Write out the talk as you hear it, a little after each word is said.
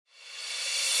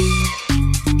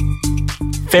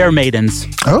Fair maidens.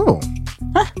 Oh.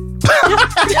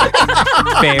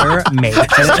 Fair maidens.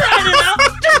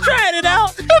 Just trying it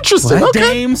out. Interesting. Okay.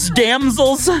 Dames,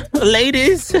 damsels,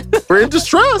 ladies. We're in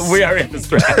distress. We are in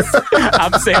distress.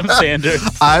 I'm Sam Sanders.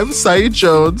 I'm Saeed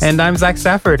Jones. And I'm Zach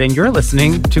Stafford, and you're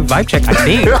listening to Vibe Check, I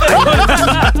think.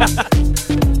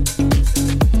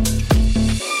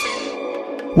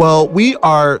 Well, we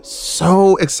are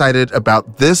so excited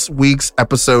about this week's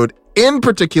episode in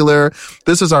particular.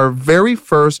 This is our very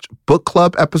first book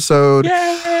club episode.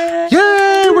 Yay!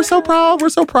 Yay! We're so proud. We're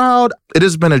so proud. It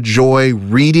has been a joy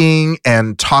reading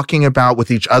and talking about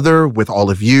with each other, with all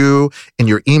of you in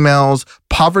your emails,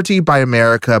 Poverty by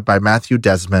America by Matthew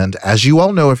Desmond. As you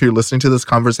all know, if you're listening to this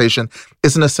conversation,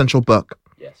 is an essential book.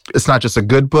 Yes. It's not just a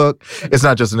good book. It's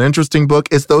not just an interesting book.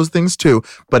 It's those things too,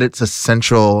 but it's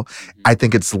essential. I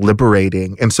think it's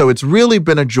liberating. And so it's really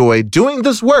been a joy doing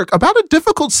this work about a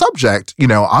difficult subject,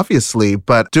 obviously,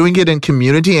 but doing it in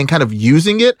community and kind of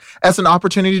using it as an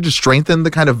opportunity to strengthen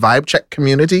the kind of Vibe Check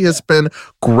community has been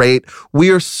great. We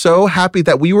are so happy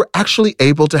that we were actually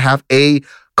able to have a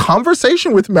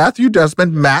conversation with Matt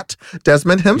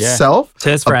Desmond himself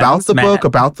about the book,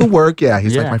 about the work. Yeah,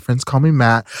 he's like, my friends call me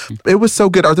Matt. It was so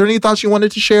good. Are there any thoughts you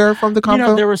wanted to share from the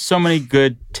convo? There were so many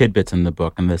good tidbits in the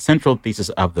book, and the central thesis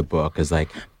of the book is like,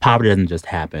 poverty doesn't just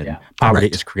happen. Yeah. Poverty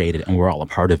is created, and we're all a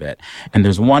part of it. And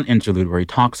there's one interlude where he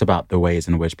talks about the ways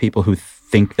in which people who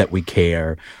think that we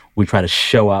care, we try to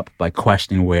show up by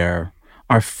questioning where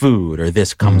our food or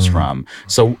this comes from.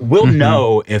 So we'll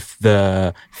know if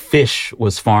the fish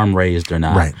was farm raised or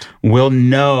not. Right. We'll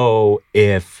know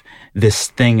if this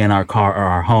thing in our car or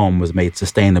our home was made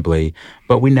sustainably,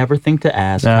 but we never think to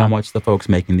ask how much the folks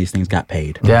making these things got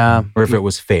paid. Yeah. Or if it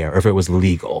was fair, or if it was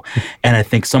legal. And I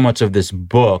think so much of this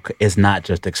book is not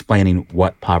just explaining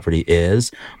what poverty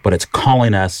is, but it's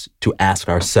calling us to ask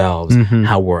ourselves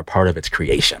how we're a part of its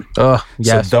creation. Oh,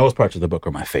 yes. So those parts of the book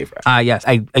are my favorite. Yes,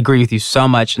 I agree with you so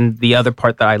much. And the other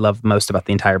part that I love most about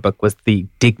the entire book was the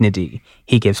dignity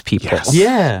he gives people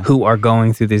who are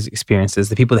going through these experiences,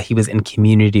 the people that he was in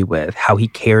community with, how he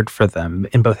cared for them,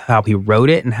 and both how he wrote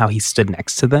it and how he stood next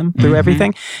to them through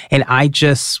everything. And I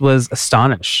just was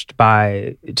astonished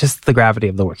by just the gravity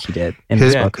of the work he did in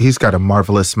this book. He's got a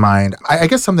marvelous mind. I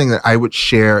guess something that I would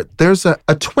share, there's a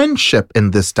twinship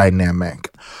in this dynamic.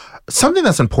 Something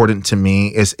that's important to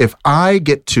me is if I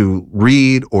get to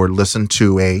read or listen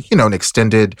to an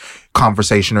extended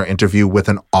conversation or interview with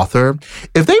an author,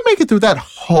 if they make it through that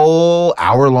whole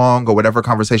hour-long or whatever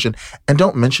conversation and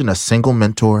don't mention a single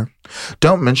mentor,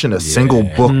 don't mention a single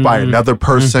book by another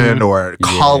person or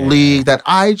colleague, that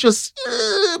I just,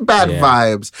 bad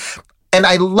vibes. And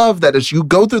I love that as you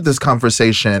go through this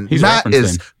conversation, Matt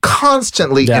is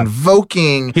constantly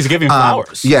invoking. He's giving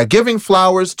flowers. Giving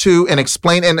flowers to and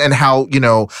explain and how,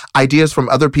 ideas from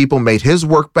other people made his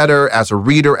work better as a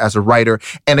reader, as a writer.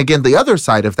 And again, the other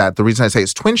side of that, the reason I say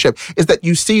it's twinship, is that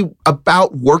you see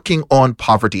about working on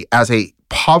poverty as a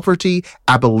poverty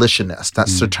abolitionist.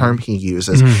 That's the term he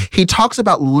uses. He talks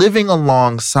about living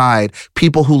alongside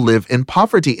people who live in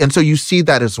poverty. And so you see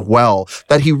that as well,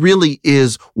 that he really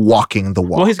is walking the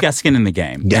walk. Well, he's got skin in the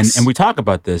game. Yes. And we talk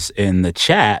about this in the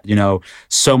chat.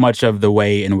 So much of the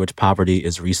way in which poverty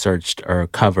is researched or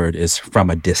covered is from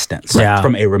a distance,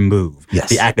 from a remove. Yes.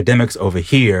 The academics over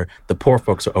here, the poor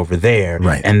folks are over there,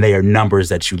 and they are numbers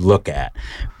that you look at.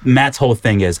 Matt's whole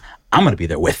thing is, I'm going to be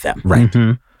there with them. Right.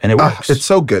 And it works. It's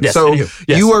so good. Yes, so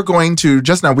you are going to,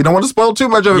 just now, we don't want to spoil too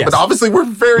much of it, but obviously we're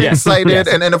very excited.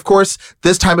 And of course,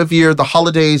 this time of year, the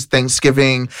holidays,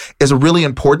 Thanksgiving, is a really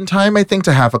important time, I think,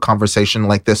 to have a conversation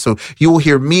like this. So you will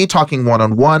hear me talking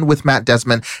one-on-one with Matt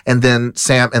Desmond, and then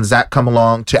Sam and Zach come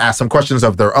along to ask some questions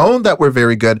of their own that were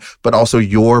very good, but also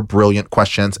your brilliant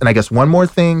questions. And I guess one more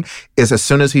thing is, as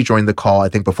soon as he joined the call, I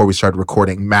think before we started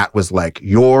recording, Matt was like,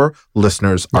 your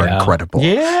listeners are incredible.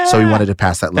 Yeah. So he wanted to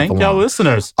pass that love along. Thank y'all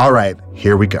listeners. All right,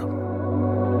 here we go.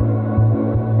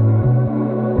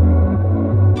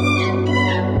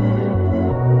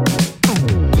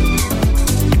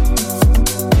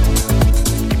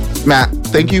 Matt,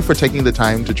 thank you for taking the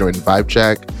time to join Vibe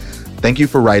Check. Thank you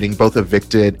for writing both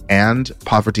Evicted and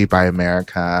Poverty by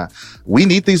America. We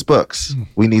need these books.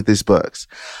 We need these books.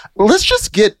 Let's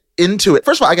just get into it.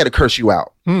 First of all, I got to curse you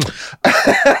out.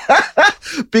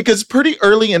 Because pretty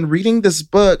early in reading this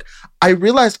book, I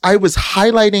realized I was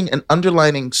highlighting and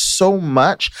underlining so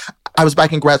much. I was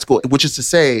back in grad school, which is to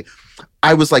say,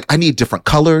 I was like, I need different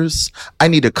colors. I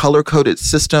need a color-coded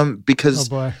system because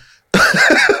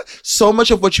so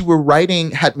much of what you were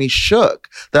writing had me shook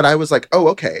that I was like, oh,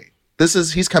 okay,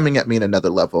 he's coming at me at another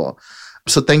level.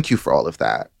 So thank you for all of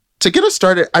that. To get us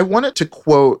started, I wanted to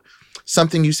quote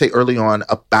something you say early on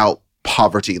about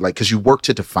poverty, like, because you work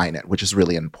to define it, which is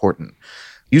really important.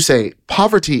 You say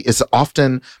poverty is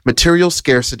often material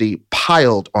scarcity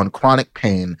piled on chronic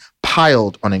pain,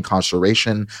 piled on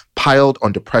incarceration, piled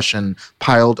on depression,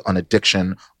 piled on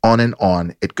addiction, on and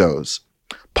on it goes.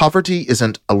 Poverty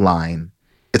isn't a line.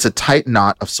 It's a tight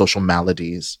knot of social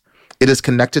maladies. It is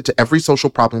connected to every social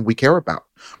problem we care about: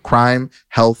 crime,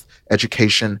 health,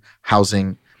 education,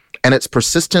 housing. And its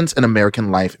persistence in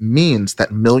American life means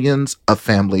that millions of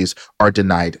families are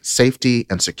denied safety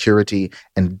and security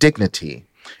and dignity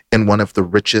in one of the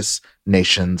richest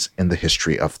nations in the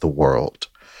history of the world.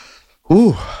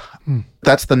 Ooh,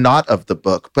 that's the knot of the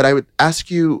book. But I would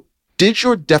ask you, did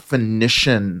your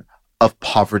definition of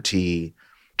poverty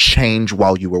change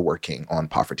while you were working on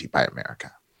Poverty by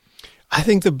America? I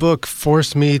think the book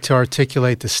forced me to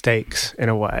articulate the stakes in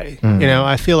a way.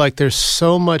 I feel like there's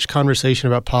so much conversation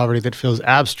about poverty that feels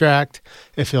abstract,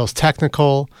 it feels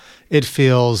technical, it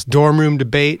feels dorm room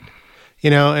debate,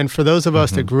 and for those of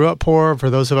us that grew up poor, for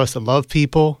those of us that love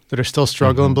people that are still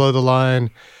struggling below the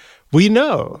line, we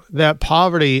know that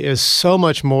poverty is so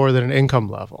much more than an income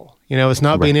level. It's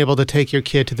not being able to take your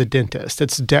kid to the dentist.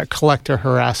 It's debt collector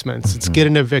harassments. It's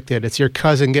getting evicted. It's your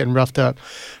cousin getting roughed up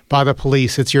by the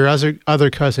police. It's your other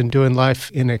cousin doing life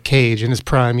in a cage in his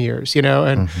prime years,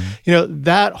 And,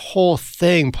 that whole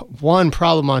thing, one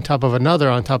problem on top of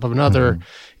another,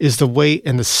 is the weight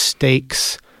and the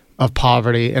stakes of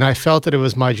poverty. And I felt that it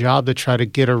was my job to try to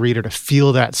get a reader to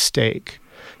feel that stake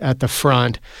at the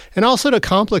front, and also to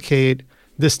complicate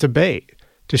this debate,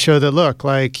 to show that, look,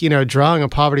 drawing a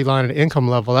poverty line at income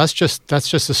level, that's just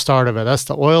the start of it. That's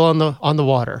the oil on the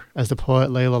water, as the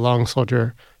poet Layla Long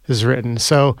Soldier has written.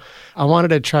 So I wanted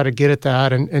to try to get at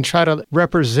that and try to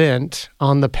represent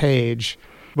on the page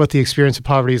what the experience of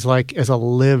poverty is like as a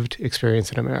lived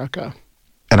experience in America.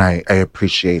 And I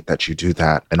appreciate that you do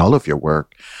that in all of your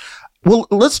work. Well,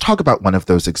 let's talk about one of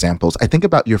those examples. I think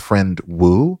about your friend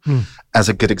Wu as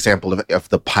a good example of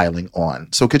the piling on.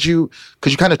 So could you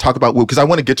kind of talk about Wu? Because I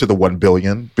want to get to the 1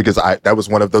 billion, because that was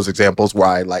one of those examples where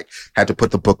I had to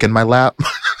put the book in my lap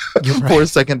for a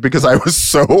second because I was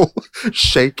so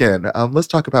shaken. Let's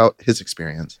talk about his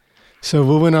experience. So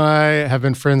Wu and I have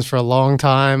been friends for a long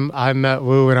time. I met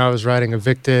Wu when I was writing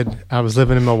Evicted. I was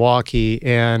living in Milwaukee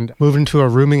and moved into a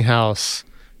rooming house,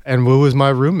 and Wu was my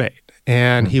roommate.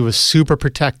 And he was super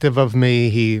protective of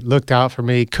me. He looked out for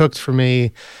me, cooked for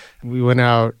me. We went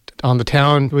out on the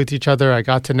town with each other. I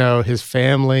got to know his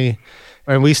family.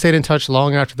 And we stayed in touch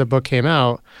long after the book came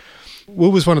out.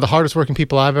 Wu was one of the hardest working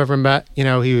people I've ever met. He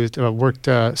worked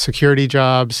security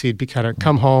jobs. He'd be kind of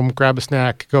come home, grab a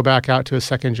snack, go back out to a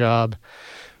second job.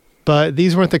 But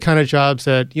these weren't the kind of jobs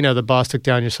that, the boss took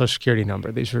down your social security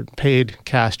number. These were paid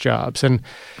cash jobs. And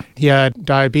he had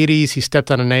diabetes. He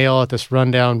stepped on a nail at this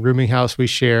rundown rooming house we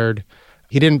shared.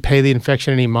 He didn't pay the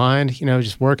infection any mind,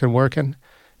 just working.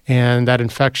 And that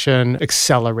infection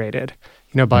accelerated,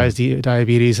 by his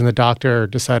diabetes, and the doctor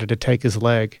decided to take his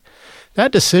leg.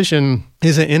 That decision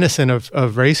isn't innocent of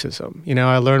racism.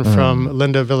 I learned from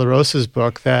Linda Villarosa's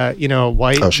book that,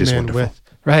 white men wonderful.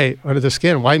 Under the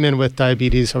skin, white men with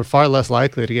diabetes are far less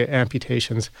likely to get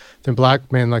amputations than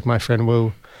black men like my friend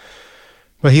Wu.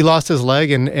 But he lost his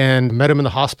leg and met him in the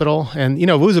hospital. And,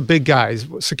 Wu's a big guy.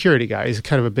 He's a security guy. He's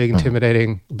kind of a big,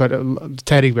 intimidating, but a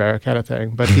teddy bear kind of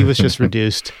thing. But he was just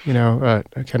reduced, kind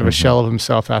of a shell of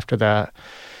himself after that.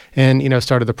 And,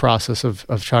 started the process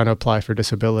of trying to apply for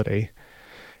disability.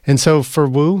 And so for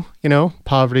Wu,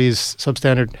 poverty is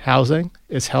substandard housing,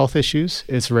 it's health issues,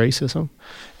 it's racism,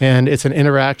 and it's an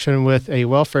interaction with a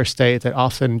welfare state that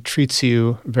often treats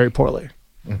you very poorly.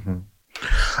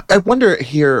 I wonder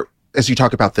here, as you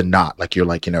talk about the knot,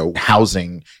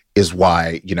 housing is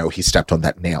why, he stepped on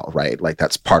that nail, right?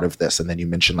 That's part of this. And then you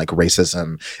mentioned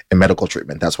racism and medical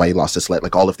treatment. That's why he lost his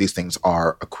leg. All of these things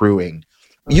are accruing.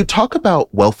 You talk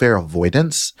about welfare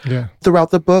avoidance throughout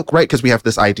the book, right? Because we have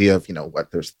this idea of,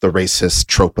 there's the racist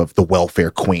trope of the welfare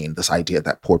queen, this idea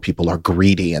that poor people are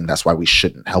greedy and that's why we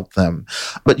shouldn't help them.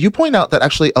 But you point out that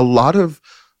actually a lot of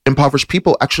impoverished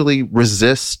people actually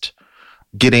resist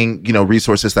getting,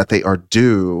 resources that they are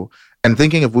due. And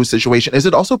thinking of Wu's situation, is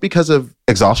it also because of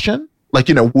exhaustion?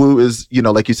 Wu is,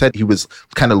 like you said, he was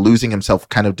kind of losing himself,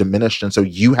 kind of diminished. And so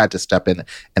you had to step in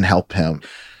and help him.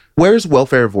 Where's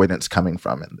welfare avoidance coming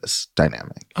from in this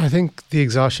dynamic? I think the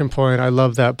exhaustion point, I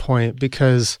love that point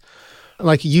because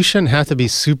you shouldn't have to be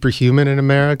superhuman in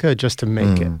America just to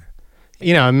make it.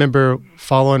 I remember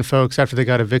following folks after they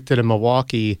got evicted in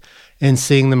Milwaukee and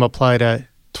seeing them apply to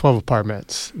 12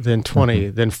 apartments, then 20,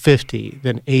 then 50,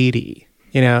 then 80.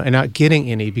 and not getting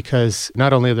any because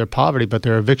not only of their poverty, but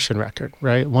their eviction record,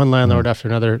 right? One landlord after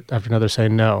another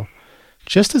saying no.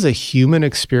 Just as a human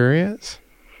experience,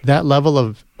 that level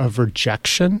of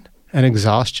rejection and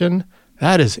exhaustion,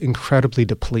 that is incredibly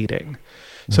depleting.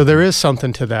 So there is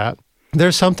something to that.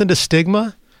 There's something to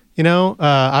stigma.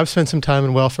 I've spent some time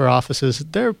in welfare offices.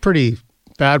 They're a pretty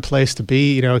bad place to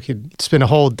be. You could spend a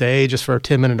whole day just for a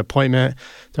 10-minute appointment.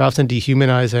 They're often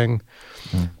dehumanizing.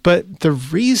 But the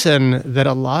reason that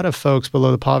a lot of folks below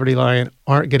the poverty line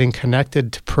aren't getting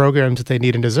connected to programs that they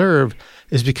need and deserve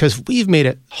is because we've made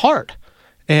it hard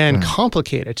and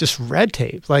complicated, just red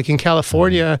tape. Like in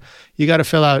California, you got to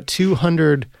fill out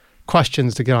 200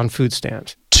 questions to get on food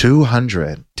stamps.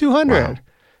 200? 200.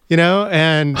 Wow.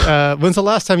 And when's the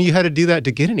last time you had to do that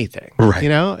to get anything? Right.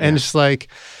 And it's like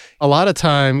a lot of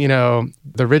time,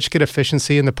 the rich get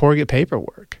efficiency and the poor get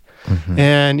paperwork.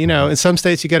 And, in some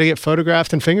states, you got to get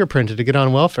photographed and fingerprinted to get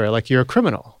on welfare, like you're a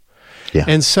criminal. Yeah.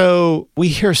 And so we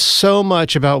hear so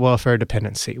much about welfare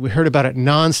dependency. We heard about it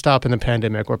nonstop in the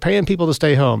pandemic. We're paying people to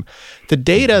stay home. The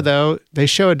data, though, they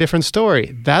show a different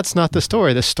story. That's not the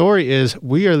story. The story is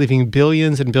we are leaving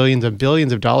billions and billions and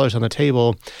billions of dollars on the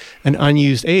table in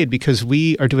unused aid because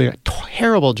we are doing a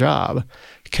terrible job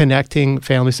connecting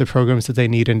families to programs that they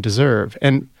need and deserve.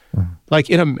 And like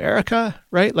in America,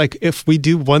 right? Like if we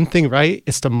do one thing right,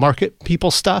 it's to market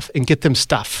people stuff and get them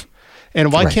stuff.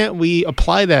 And why can't we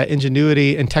apply that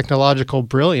ingenuity and technological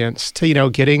brilliance to,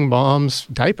 getting moms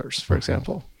diapers, for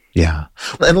example? Yeah.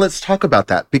 And let's talk about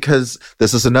that because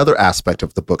this is another aspect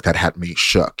of the book that had me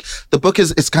shook. The book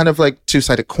is kind of like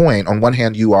two-sided coin. On one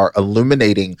hand, you are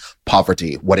illuminating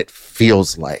poverty, what it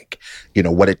feels like,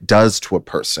 what it does to a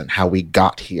person, how we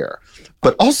got here.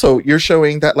 But also you're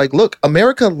showing that look,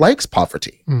 America likes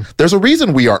poverty. There's a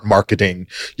reason we aren't marketing,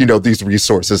 these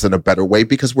resources in a better way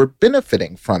because we're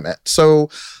benefiting from it. So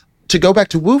to go back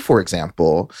to Wu, for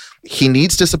example, he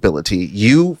needs disability.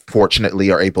 You,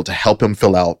 fortunately, are able to help him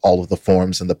fill out all of the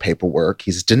forms and the paperwork.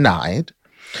 He's denied.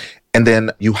 And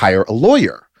then you hire a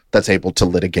lawyer that's able to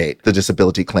litigate the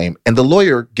disability claim, and the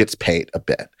lawyer gets paid a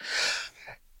bit.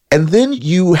 And then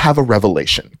you have a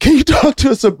revelation. Can you talk to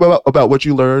us about what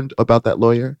you learned about that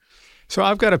lawyer? So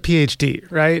I've got a PhD,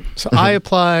 right? So I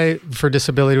apply for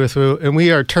disability with Wu, and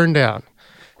we are turned down.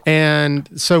 And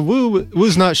so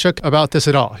Wu's not shook about this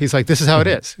at all. He's like, this is how it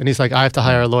is. And he's like, I have to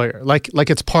hire a lawyer. Like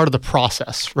it's part of the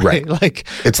process, right? Like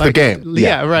it's the game.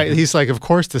 Yeah, right. He's like, of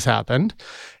course this happened.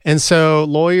 And so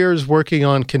lawyers working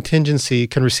on contingency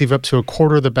can receive up to a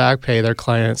quarter of the back pay their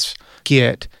clients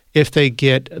get if they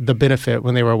get the benefit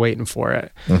when they were waiting for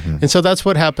it. And so that's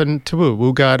what happened to Wu.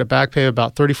 Wu got a back pay of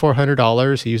about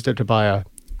 $3,400. He used it to buy a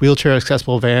wheelchair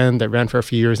accessible van that ran for a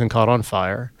few years and caught on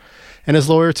fire. And his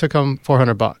lawyer took him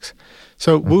 $400.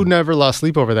 So Wu never lost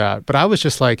sleep over that. But I was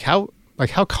just like, how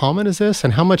common is this?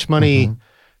 And how much money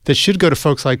that should go to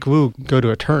folks like Wu go to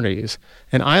attorneys?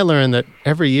 And I learned that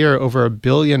every year over $1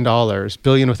 billion,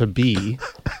 billion with a B,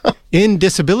 in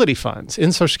disability funds,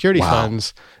 in Social Security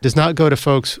funds, does not go to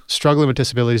folks struggling with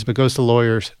disabilities, but goes to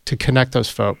lawyers to connect those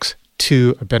folks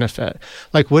to a benefit.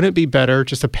 Like, wouldn't it be better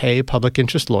just to pay public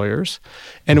interest lawyers?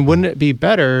 And wouldn't it be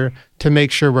better to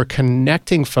make sure we're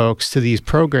connecting folks to these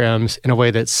programs in a way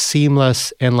that's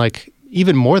seamless and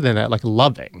even more than that,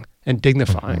 loving and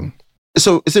dignifying?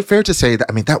 So is it fair to say that,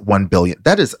 that 1 billion,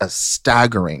 that is a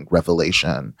staggering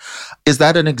revelation. Is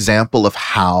that an example of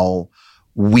how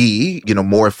we,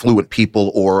 more affluent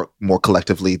people or more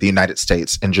collectively the United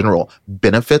States in general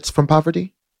benefits from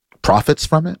poverty, profits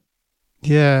from it?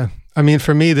 Yeah.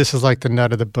 For me, this is like the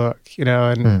nut of the book,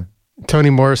 and Toni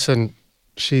Morrison,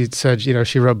 she said,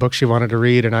 she wrote books she wanted to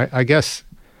read. And I guess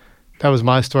that was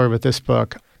my story with this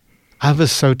book. I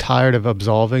was so tired of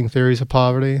absolving theories of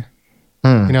poverty,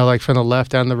 from the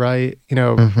left and the right,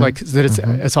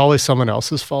 that it's always someone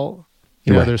else's fault.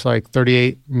 There's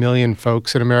 38 million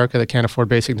folks in America that can't afford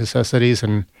basic necessities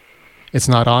and it's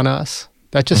not on us.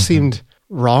 That just seemed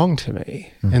wrong to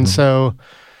me. And so,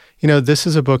 this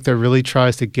is a book that really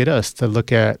tries to get us to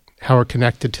look at how we're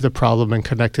connected to the problem and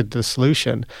connected to the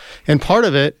solution. And part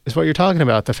of it is what you're talking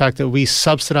about, the fact that we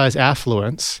subsidize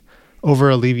affluence over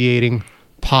alleviating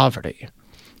poverty.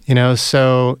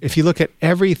 So if you look at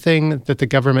everything that the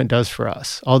government does for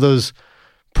us, all those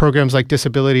programs like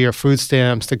disability or food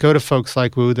stamps that go to folks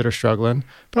like Wu that are struggling,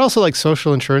 but also like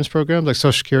social insurance programs like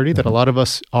Social Security that a lot of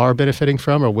us are benefiting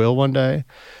from or will one day,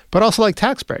 but also like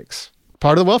tax breaks.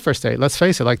 Part of the welfare state, let's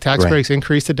face it, tax breaks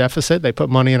increase the deficit, they put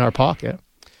money in our pocket.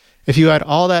 If you add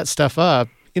all that stuff up,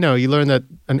 you learn that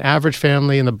an average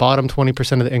family in the bottom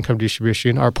 20% of the income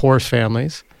distribution are poorest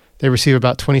families. They receive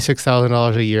about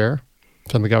 $26,000 a year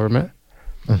from the government.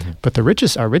 But our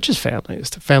richest families,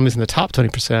 the families in the top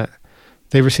 20%,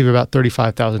 they receive about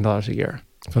 $35,000 a year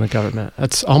from the government.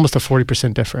 That's almost a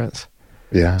 40% difference.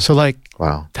 Yeah. So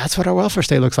wow. That's what our welfare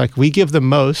state looks like. We give the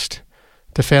most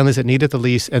to families that need it the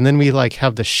least, and then we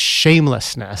have the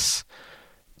shamelessness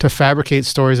to fabricate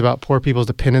stories about poor people's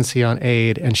dependency on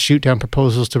aid and shoot down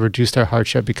proposals to reduce their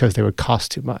hardship because they would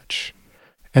cost too much.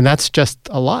 And that's just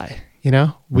a lie.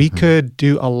 We could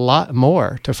do a lot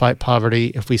more to fight poverty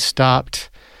if we stopped,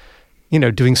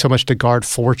 doing so much to guard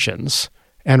fortunes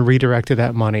and redirected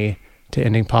that money to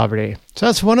ending poverty. So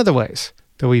that's one of the ways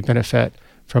that we benefit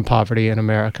from poverty in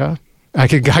America. I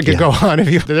could go on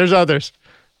there's others.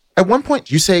 At one point,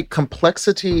 you say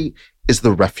complexity is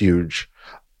the refuge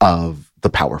of the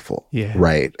powerful,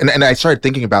 right? And I started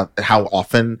thinking about how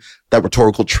often that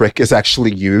rhetorical trick is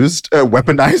actually used,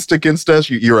 weaponized against us.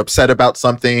 You're upset about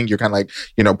something, you're kind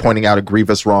of pointing out a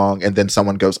grievous wrong, and then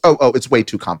someone goes, oh, it's way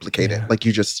too complicated. Yeah. Like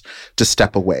you just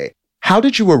step away. How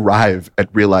did you arrive at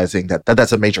realizing that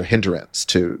that's a major hindrance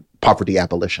to poverty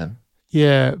abolition?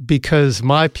 Yeah, because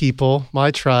my people, my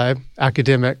tribe,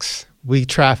 academics, we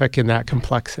traffic in that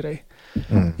complexity,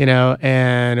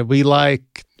 and we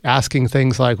like asking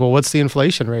things like, well, what's the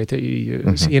inflation rate that you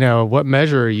use? What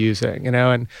measure are you using?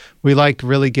 And we like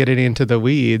really getting into the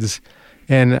weeds.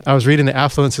 And I was reading The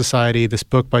Affluent Society, this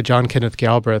book by John Kenneth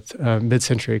Galbraith, a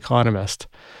mid-century economist.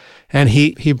 And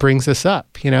he brings this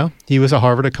up, He was a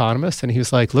Harvard economist, and he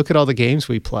was like, look at all the games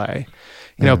we play.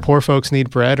 Poor folks need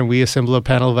bread, and we assemble a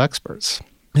panel of experts.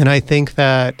 And I think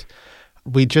that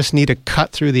we just need to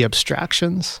cut through the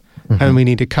abstractions, and we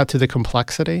need to cut through the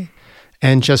complexity,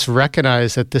 and just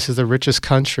recognize that this is the richest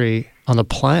country on the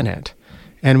planet,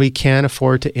 and we can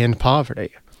afford to end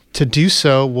poverty. To do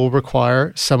so will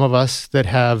require some of us that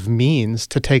have means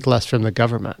to take less from the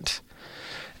government.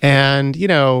 And,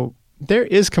 there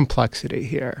is complexity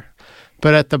here.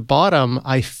 But at the bottom,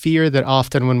 I fear that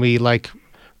often when we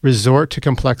resort to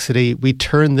complexity, we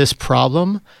turn this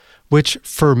problem, which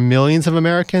for millions of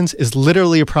Americans is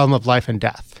literally a problem of life and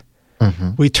death.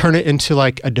 We turn it into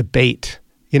a debate,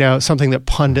 something that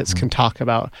pundits can talk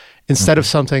about, instead of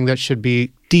something that should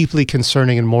be deeply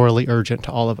concerning and morally urgent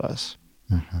to all of us.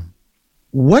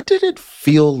 What did it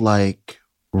feel like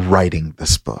writing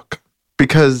this book?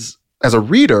 Because as a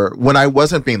reader, when I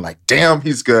wasn't being like, damn,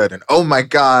 he's good, and oh my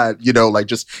God,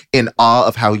 just in awe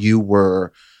of how you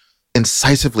were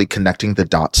incisively connecting the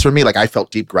dots for me. I felt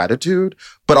deep gratitude,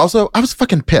 but also I was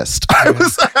fucking pissed. I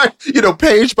was,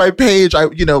 page by page,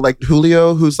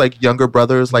 Julio, who's younger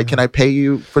brothers, can I pay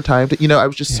you for time to, I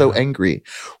was just so angry.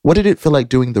 What did it feel like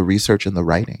doing the research and the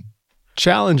writing?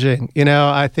 Challenging.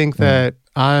 I think that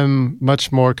I'm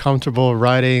much more comfortable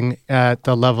writing at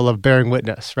the level of bearing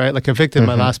witness, right? Evicted,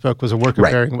 my last book was a work of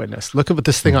bearing witness. Look at what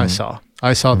this thing I saw.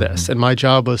 I saw this. And my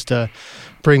job was to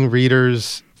bring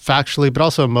readers factually, but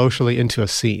also emotionally into a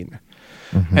scene.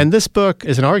 And this book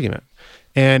is an argument.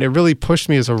 And it really pushed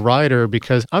me as a writer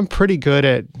because I'm pretty good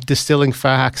at distilling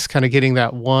facts, kind of getting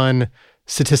that one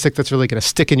statistic that's really going to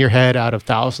stick in your head out of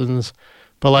thousands.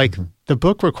 But the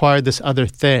book required this other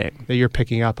thing that you're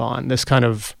picking up on, this kind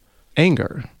of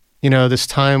anger, this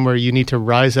time where you need to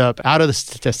rise up out of the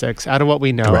statistics, out of what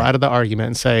we know, out of the argument,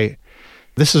 and say,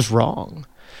 this is wrong.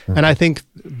 And I think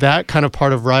that kind of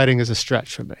part of writing is a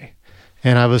stretch for me.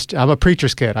 And I'm a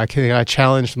preacher's kid. I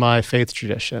challenged my faith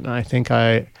tradition. I think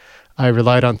I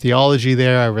relied on theology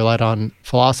there. I relied on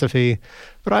philosophy,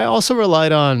 but I also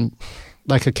relied on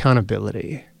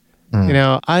accountability.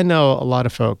 I know a lot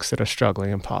of folks that are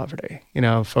struggling in poverty.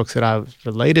 Folks that I've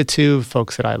related to,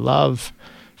 folks that I love,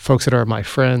 folks that are my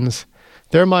friends.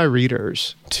 They're my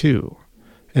readers too.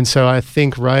 And so I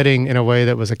think writing in a way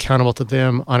that was accountable to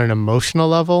them on an emotional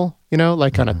level,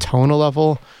 on a tonal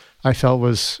level, I felt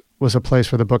was a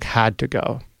place where the book had to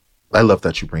go. I love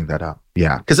that you bring that up.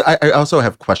 Yeah. Because I also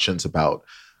have questions about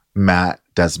Matt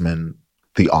Desmond,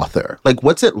 the author.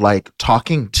 What's it like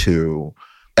talking to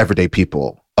everyday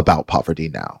people about poverty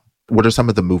now? What are some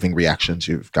of the moving reactions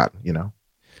you've gotten,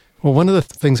 Well, one of the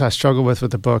things I struggle with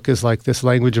the book is this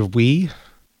language of we.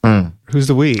 Who's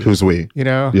the we? Who's we?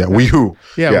 Yeah, we who.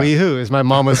 Yeah, we who. As my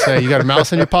mom would say, you got a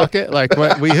mouse in your pocket?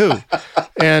 What? We who?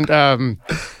 And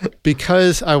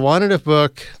because I wanted a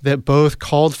book that both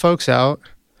called folks out,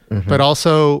 but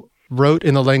also wrote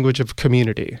in the language of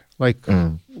community.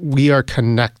 We are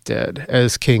connected,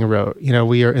 as King wrote.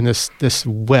 We are in this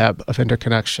web of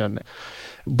interconnection.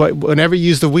 But whenever you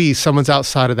use the we, someone's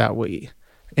outside of that we.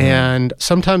 And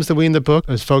sometimes the we in the book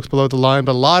is folks below the line,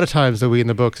 but a lot of times the we in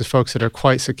the book is folks that are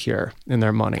quite secure in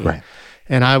their money. Right.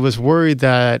 And I was worried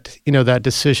that, that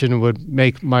decision would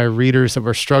make my readers that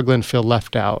were struggling feel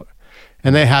left out.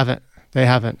 And they haven't. They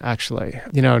haven't, actually.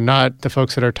 Not the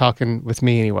folks that are talking with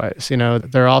me anyways.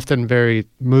 They're often very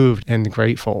moved and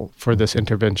grateful for this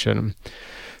intervention.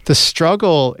 The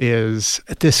struggle is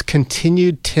this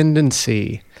continued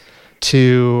tendency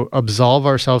to absolve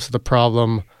ourselves of the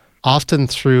problem, often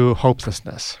through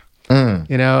hopelessness.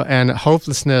 And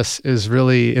hopelessness is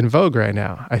really in vogue right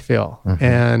now, I feel.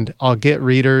 And I'll get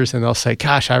readers and they'll say,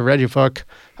 gosh, I read your book.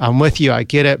 I'm with you. I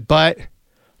get it. But,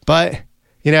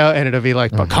 and it'll be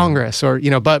like, but Congress or,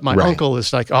 but my uncle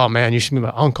is like, oh man, you should be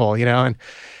my uncle, and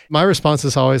my response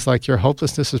is always like, your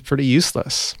hopelessness is pretty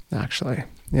useless, actually.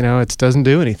 It doesn't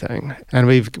do anything, and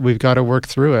we've got to work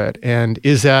through it. And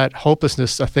is that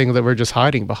hopelessness a thing that we're just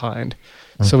hiding behind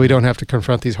so we don't have to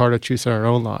confront these harder truths in our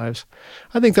own lives?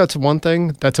 I think that's one thing.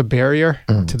 That's a barrier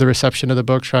to the reception of the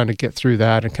book, trying to get through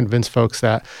that and convince folks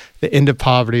that the end of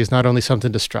poverty is not only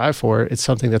something to strive for, it's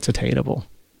something that's attainable.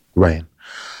 Right.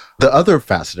 The other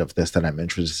facet of this that I'm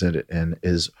interested in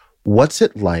is, what's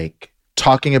it like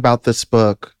talking about this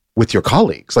book with your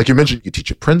colleagues? Like you mentioned, you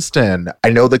teach at Princeton. I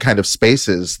know the kind of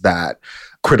spaces that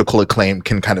critical acclaim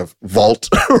can kind of vault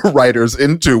writers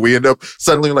into. We end up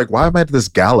suddenly like, why am I at this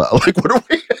gala? Like,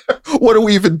 what are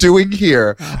we even doing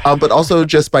here? But also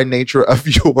just by nature of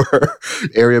your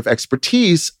area of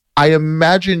expertise, I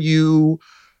imagine you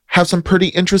have some pretty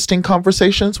interesting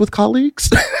conversations with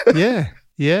colleagues.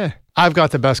 Yeah. I've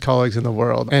got the best colleagues in the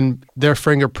world, and their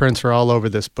fingerprints are all over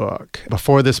this book.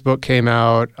 Before this book came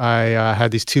out, I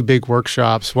had these 2 big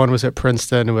workshops. One was at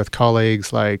Princeton with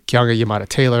colleagues like Kyanga Yamada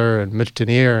Taylor and Mitch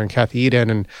Denier and Kathy Eden,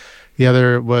 and the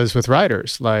other was with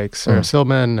writers like Sarah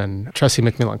Silman and Tressie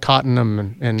McMillan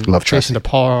Cottonham and Jason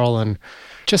DePaul, and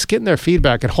just getting their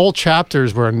feedback. And whole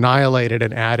chapters were annihilated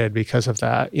and added because of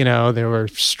that. There were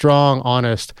strong,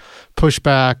 honest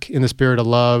pushback in the spirit of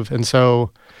love. And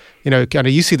so, kind of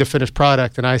you see the finished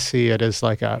product and I see it as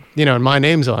like and my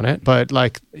name's on it, but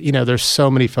there's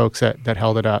so many folks that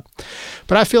held it up.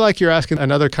 But I feel like you're asking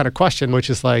another kind of question, which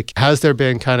is like, has there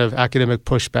been kind of academic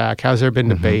pushback? Has there been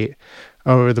debate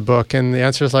over the book? And the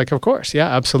answer is like, of course.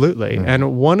 Yeah, absolutely.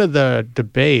 And one of the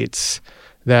debates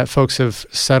that folks have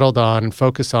settled on and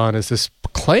focused on is this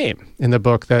claim in the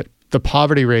book that the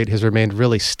poverty rate has remained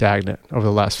really stagnant over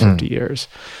the last 50 years.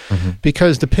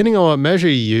 Because depending on what measure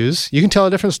you use, you can tell a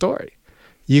different story.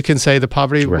 You can say the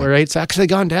poverty rate's actually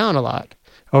gone down a lot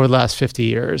over the last 50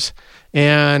 years.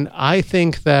 And I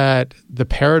think that the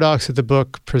paradox that the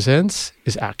book presents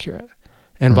is accurate.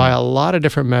 And by a lot of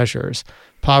different measures,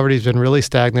 poverty has been really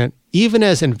stagnant, even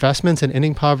as investments in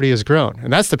ending poverty has grown.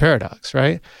 And that's the paradox,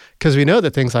 right? Because we know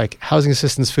that things like housing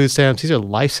assistance, food stamps, these are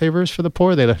lifesavers for the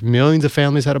poor. They lift millions of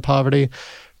families out of poverty,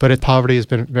 but poverty has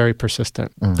been very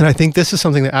persistent. And I think this is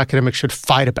something that academics should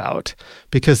fight about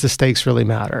because the stakes really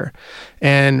matter.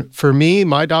 And for me,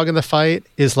 my dog in the fight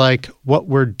is like, what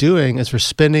we're doing is we're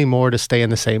spending more to stay in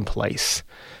the same place.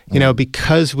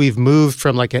 Because we've moved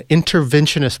from like an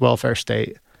interventionist welfare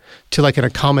state to like an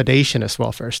accommodationist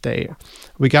welfare state.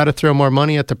 We got to throw more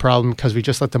money at the problem because we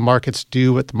just let the markets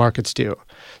do what the markets do.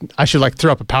 I should like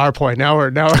throw up a PowerPoint now or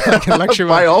I can lecture.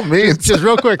 By all means. Just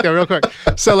real quick.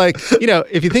 So like,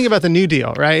 if you think about the New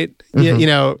Deal, right?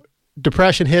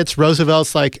 Depression hits,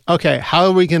 Roosevelt's like, okay, how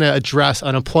are we going to address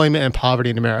unemployment and poverty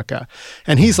in America?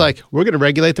 And he's like, we're going to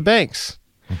regulate the banks.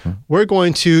 We're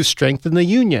going to strengthen the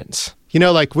unions.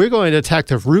 We're going to attack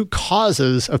the root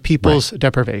causes of people's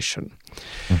deprivation.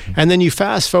 And then you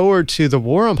fast forward to the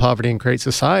War on Poverty and Great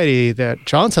Society that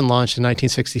Johnson launched in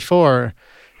 1964,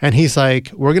 and he's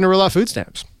like, we're going to roll out food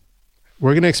stamps.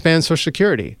 We're going to expand Social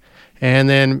Security. And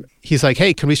then he's like,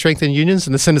 hey, can we strengthen unions?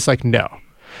 And the Senate's like, no.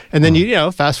 And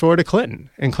then, fast forward to Clinton.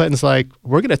 And Clinton's like,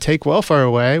 we're going to take welfare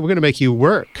away. We're going to make you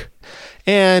work.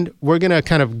 And we're going to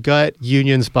kind of gut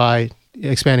unions by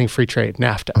expanding free trade,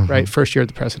 NAFTA, right? First year of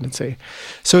the presidency.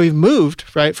 So we've moved,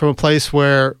 right, from a place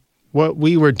where what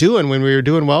we were doing when we were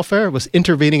doing welfare was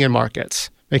intervening in markets,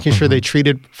 making sure they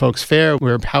treated folks fair. We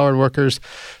were empowering workers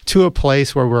to a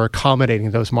place where we're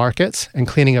accommodating those markets and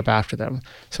cleaning up after them.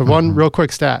 So one real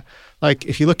quick stat, like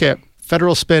if you look at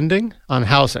federal spending on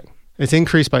housing, it's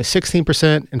increased by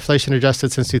 16% inflation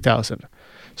adjusted since 2000.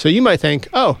 So you might think,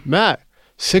 oh, Matt,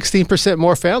 16%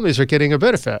 more families are getting a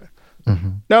benefit.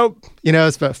 Nope.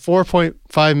 It's about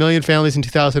 4.5 million families in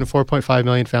 2000 and 4.5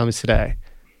 million families today.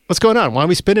 What's going on? Why are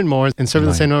we spending more and serving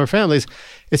the same number of families?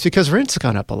 It's because rent's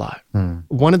gone up a lot.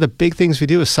 One of the big things we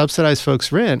do is subsidize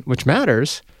folks' rent, which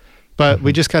matters, but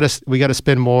we got to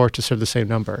spend more to serve the same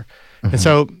number. And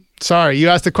so Sorry, you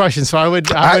asked the question, so I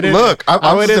would. I was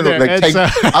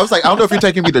like, I don't know if you're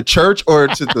taking me to church or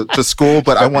to school,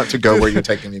 but I want to go where you're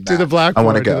taking me back. To the blackboard. I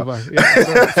want to go.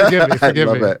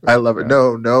 Forgive me. I love it.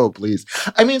 No, please.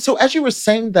 I mean, so as you were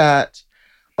saying that,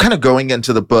 kind of going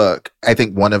into the book, I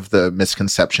think one of the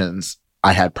misconceptions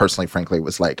I had personally, frankly,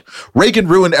 was like, Reagan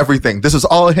ruined everything. This is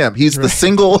all him. He's the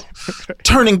single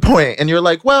turning point. And you're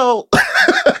like, well,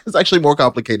 it's actually more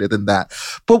complicated than that.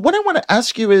 But what I want to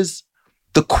ask you is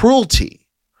the cruelty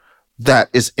that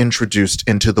is introduced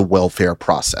into the welfare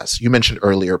process. You mentioned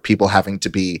earlier people having to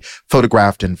be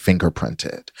photographed and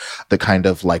fingerprinted, the kind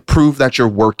of like prove that you're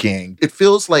working. It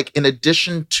feels like in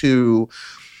addition to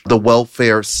the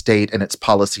welfare state and its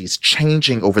policies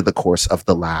changing over the course of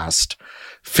the last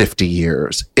 50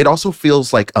 years, it also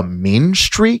feels like a mean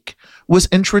streak was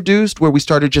introduced where we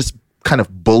started just kind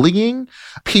of bullying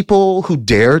people who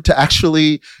dare to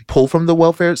actually pull from the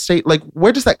welfare state. Like,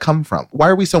 where does that come from? Why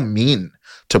are we so mean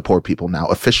to poor people now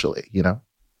officially, you know?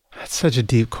 That's such a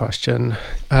deep question.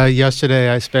 Yesterday,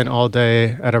 I spent all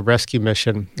day at a rescue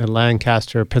mission in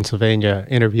Lancaster, Pennsylvania,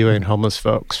 interviewing homeless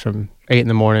folks from 8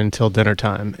 a.m. until dinner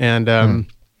time. And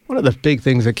one of the big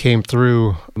things that came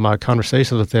through my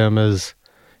conversations with them is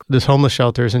this homeless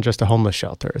shelter isn't just a homeless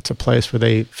shelter. It's a place where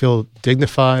they feel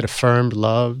dignified, affirmed,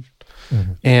 loved.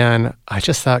 Mm-hmm. And I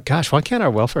just thought, gosh, why can't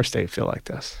our welfare state feel like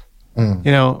this? Mm.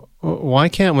 You know, why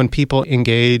can't when people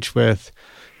engage with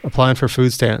applying for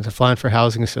food stamps, applying for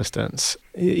housing assistance,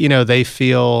 you know, they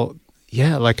feel,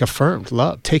 like affirmed,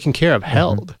 loved, taken care of,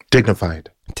 held. Dignified,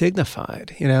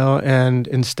 you know, and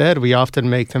instead we often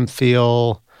make them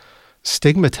feel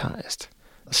stigmatized,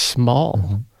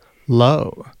 small,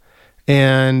 low.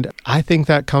 And I think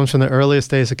that comes from the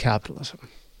earliest days of capitalism,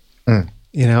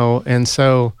 you know, and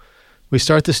so we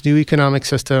start this new economic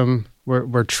system.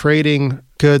 We're trading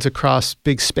goods across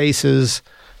big spaces.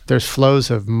 There's flows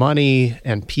of money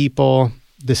and people.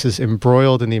 This is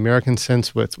embroiled in the American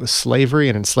sense with slavery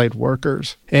and enslaved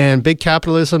workers. And big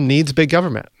capitalism needs big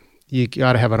government. You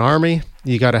got to have an army.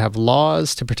 You got to have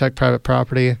laws to protect private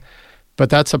property. But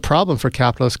that's a problem for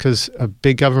capitalists because a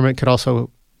big government could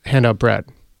also hand out bread.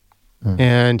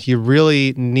 And you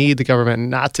really need the government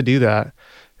not to do that,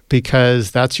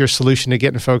 because that's your solution to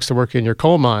getting folks to work in your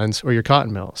coal mines or your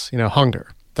cotton mills, you know,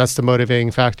 hunger. That's the motivating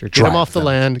factor. Get them off the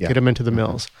land, get them into the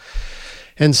mills.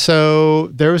 And so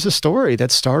there was a story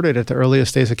that started at the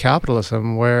earliest days of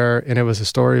capitalism and it was a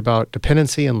story about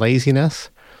dependency and laziness.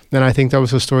 And I think that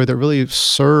was a story that really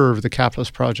served the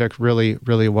capitalist project really,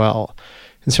 really well.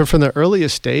 And so from the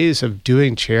earliest days of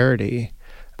doing charity,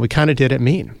 we kind of did it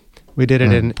mean. We did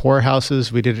it in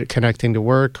poorhouses. We did it connecting to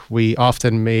work. We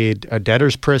often made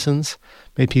debtors' prisons,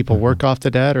 made people work off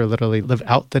the debt or literally live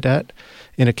out the debt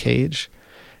in a cage.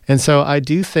 And so I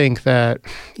do think that,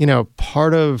 you know,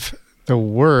 part of the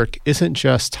work isn't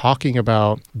just talking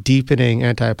about deepening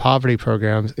anti-poverty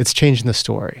programs. It's changing the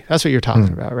story. That's what you're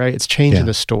talking about, right? It's changing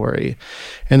the story.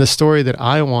 And the story that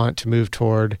I want to move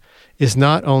toward is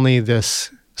not only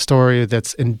this story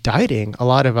that's indicting a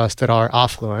lot of us that are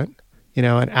affluent, you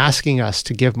know, and asking us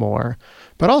to give more,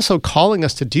 but also calling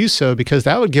us to do so because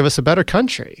that would give us a better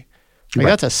country. Like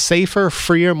that's a safer,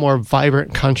 freer, more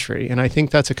vibrant country. And I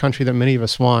think that's a country that many of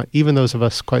us want, even those of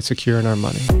us quite secure in our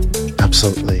money.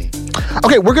 Absolutely.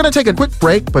 Okay, we're going to take a quick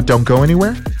break, but don't go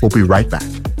anywhere. We'll be right back.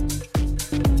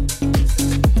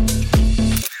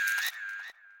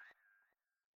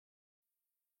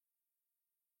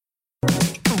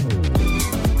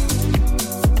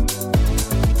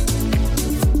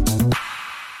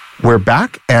 We're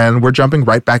back, and we're jumping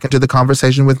right back into the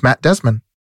conversation with Matt Desmond.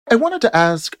 I wanted to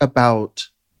ask about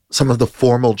some of the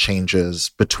formal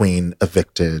changes between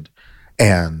Evicted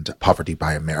and Poverty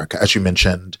by America. As you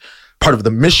mentioned, part of the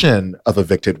mission of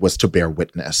Evicted was to bear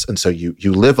witness. And so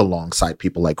you live alongside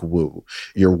people like Wu.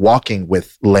 You're walking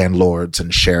with landlords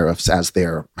and sheriffs as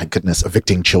they're, my goodness,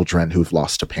 evicting children who've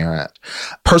lost a parent.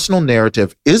 Personal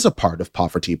narrative is a part of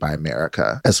Poverty by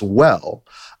America as well,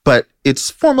 but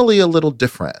it's formally a little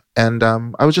different. And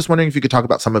I was just wondering if you could talk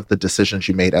about some of the decisions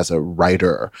you made as a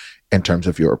writer in terms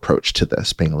of your approach to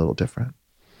this being a little different.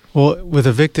 Well, with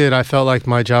Evicted, I felt like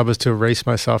my job was to erase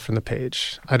myself from the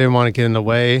page. I didn't want to get in the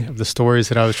way of the stories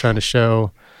that I was trying to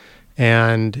show.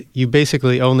 And you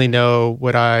basically only know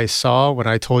what I saw when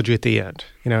I told you at the end.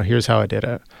 You know, here's how I did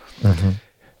it. Mm-hmm.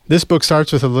 This book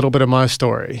starts with a little bit of my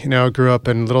story. You know, I grew up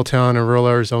in a little town in rural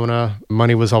Arizona.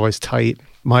 Money was always tight.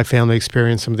 My family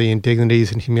experienced some of the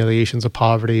indignities and humiliations of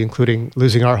poverty, including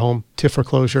losing our home to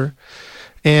foreclosure.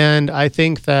 And I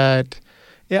think that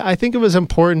Yeah, I think it was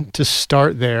important to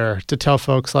start there, to tell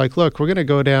folks like, look, we're going to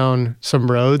go down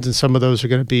some roads, and some of those are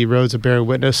going to be roads of bearing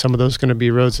witness. Some of those are going to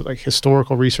be roads of like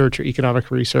historical research or economic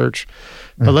research.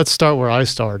 But let's start where I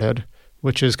started,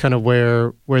 which is kind of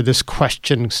where this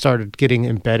question started getting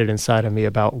embedded inside of me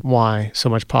about why so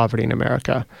much poverty in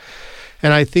America.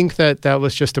 And I think that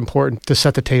was just important to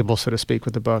set the table, so to speak,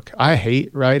 with the book. I hate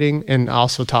writing and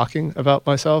also talking about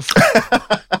myself.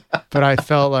 But I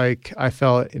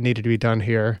felt it needed to be done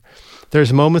here.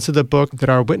 There's moments of the book that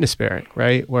are witness bearing,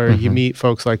 right? Where you meet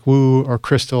folks like Wu or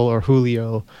Crystal or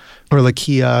Julio or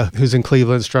Lakia, who's in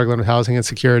Cleveland struggling with housing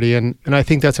insecurity. And I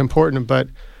think that's important. But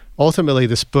ultimately,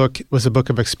 this book was a book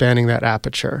of expanding that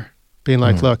aperture, being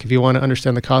like, look, if you want to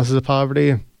understand the causes of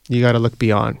poverty, you got to look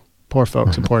beyond poor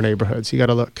folks in poor neighborhoods. You got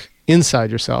to look inside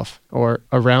yourself or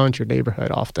around your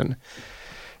neighborhood often.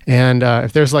 And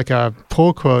if there's like a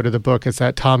pull quote of the book, it's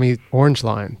that Tommy Orange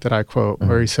line that I quote,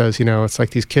 where he says, it's like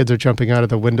these kids are jumping out of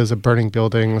the windows of burning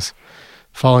buildings,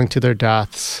 falling to their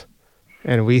deaths,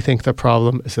 and we think the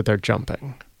problem is that they're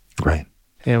jumping. Right.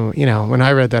 And, when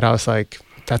I read that, I was like,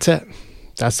 that's it.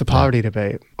 That's the poverty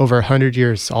debate. Over 100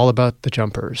 years, it's all about the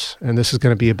jumpers. And this is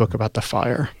going to be a book about the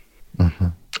fire.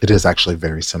 It is actually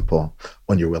very simple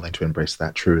when you're willing to embrace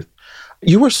that truth.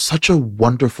 You are such a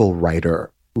wonderful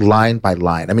writer, line by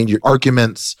line. I mean, your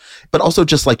arguments, but also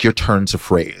just like your turns of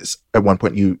phrase. At one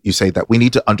point, you say that we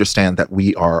need to understand that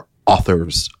we are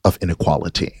authors of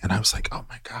inequality. And I was like, oh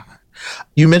my God.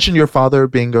 You mentioned your father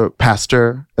being a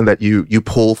pastor and that you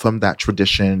pull from that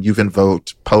tradition. You've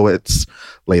invoked poets,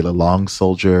 Layla Long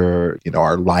Soldier,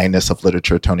 our lioness of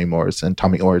literature, Toni Morrison and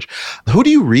Tommy Orange. Who do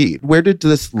you read? Where did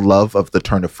this love of the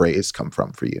turn of phrase come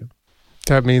from for you?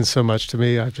 That means so much to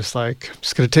me. I'm just going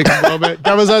to take a moment.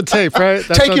 That was on tape, right?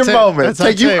 That's take your moment.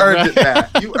 You earned it, man.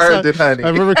 You earned it, honey.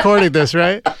 We're recording this,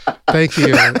 right? Thank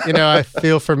you. I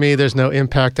feel for me, there's no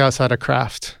impact outside of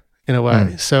craft in a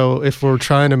way. So if we're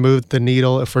trying to move the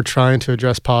needle, if we're trying to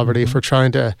address poverty, if we're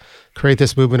trying to create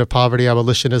this movement of poverty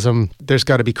abolitionism, there's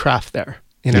got to be craft there,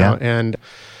 And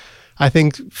I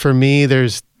think for me,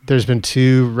 there's been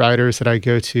two writers that I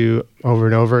go to over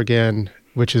and over again,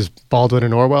 which is Baldwin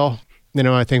and Orwell.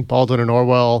 I think Baldwin and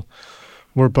Orwell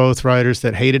were both writers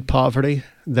that hated poverty,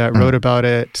 that wrote about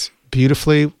it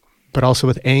beautifully, but also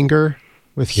with anger,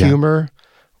 with humor,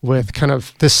 with kind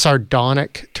of this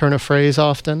sardonic turn of phrase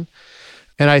often.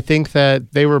 And I think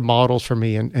that they were models for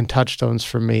me and touchstones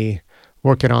for me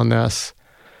working on this.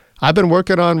 I've been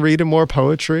working on reading more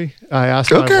poetry. I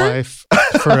asked my wife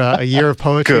for a year of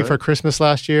poetry for Christmas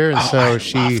last year. And so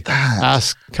she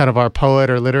asked kind of our poet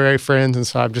or literary friends. And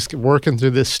so I'm just working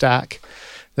through this stack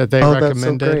that they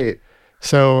recommended. That's so great.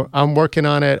 So I'm working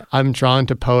on it. I'm drawn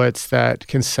to poets that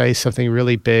can say something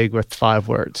really big with 5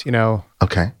 words,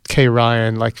 Kay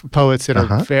Ryan, like poets that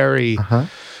are very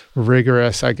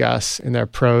rigorous, I guess, in their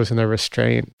prose and their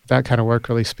restraint. That kind of work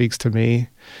really speaks to me.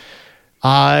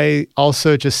 I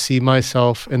also just see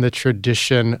myself in the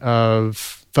tradition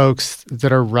of folks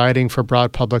that are writing for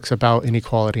broad publics about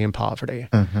inequality and poverty.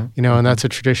 And that's a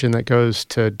tradition that goes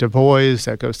to Du Bois,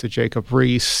 that goes to Jacob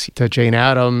Riis, to Jane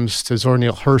Addams, to Zora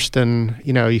Neale Hurston.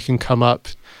 You can come up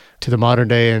to the modern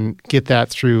day and get that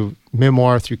through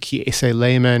memoir, through Kiese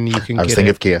Layman. I was thinking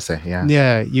of Kiese, yeah.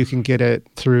 Yeah, you can get it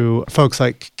through folks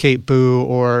like Kate Boo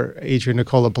or Adrienne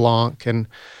Nicola Blanc. And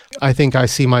I think I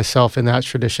see myself in that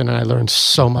tradition, and I learned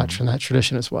so much from that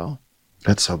tradition as well.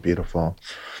 That's so beautiful.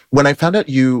 When I found out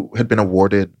you had been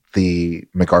awarded the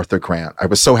MacArthur Grant, I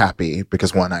was so happy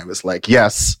because one, I was like,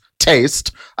 yes,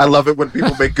 taste. I love it when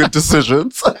people make good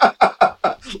decisions.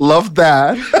 Love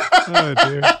that. Oh,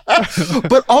 dear.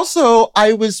 But also,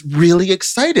 I was really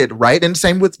excited, right? And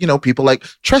same with, people like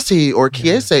Tressie or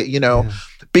Kiese,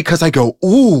 because I go,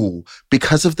 ooh,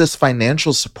 because of this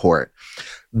financial support,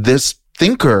 this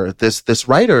thinker, this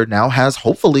writer now has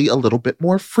hopefully a little bit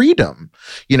more freedom,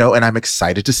 and I'm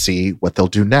excited to see what they'll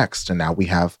do next. And now we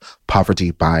have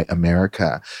Poverty by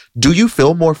America. Do you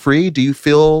feel more free? Do you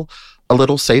feel a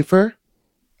little safer?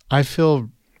 I feel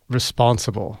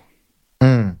responsible.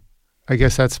 I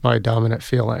guess that's my dominant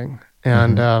feeling.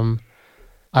 And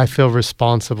I feel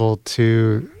responsible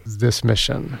to this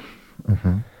mission.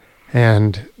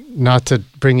 And not to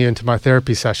bring you into my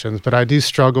therapy sessions, but I do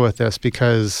struggle with this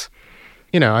because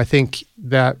I think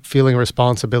that feeling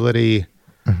responsibility,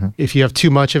 if you have too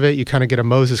much of it, you kind of get a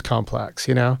Moses complex,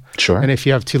 Sure. And if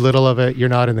you have too little of it, you're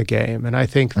not in the game. And I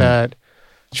think that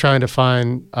trying to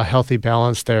find a healthy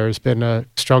balance there has been a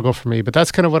struggle for me. But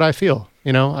that's kind of what I feel.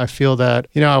 I feel that,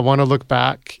 I want to look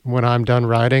back when I'm done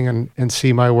writing and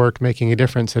see my work making a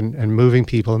difference and moving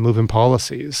people and moving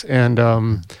policies.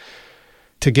 And,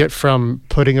 to get from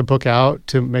putting a book out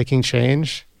to making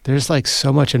change, there's like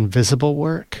so much invisible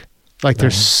work. Like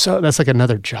that's like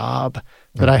another job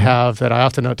that I have that I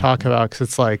often don't talk about, because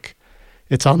it's like,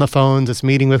 it's on the phones, it's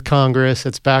meeting with Congress,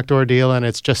 it's backdoor deal, and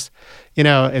it's just,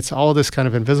 it's all this kind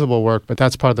of invisible work, but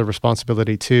that's part of the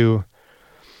responsibility too.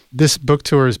 This book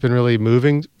tour has been really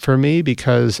moving for me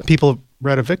because people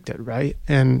read Evicted, right?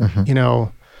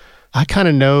 And, I kind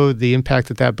of know the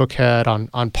impact that book had on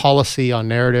policy, on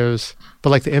narratives, but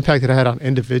like the impact that it had on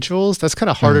individuals, that's kind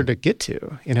of harder to get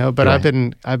to, but I've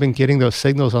been getting those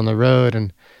signals on the road.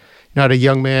 And I had a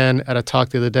young man at a talk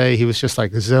the other day, he was just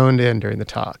like zoned in during the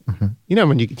talk.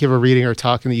 When you give a reading or a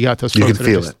talk and you got those folks that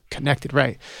are just connected,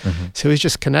 right? So he's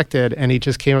just connected, and he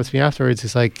just came up to me afterwards.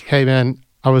 He's like, hey man,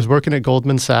 I was working at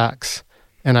Goldman Sachs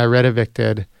and I read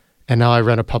Evicted, and now I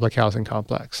run a public housing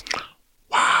complex.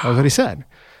 Wow. That was what he said.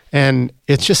 And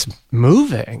it's just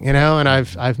moving, and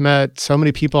I've met so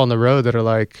many people on the road that are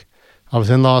like, I was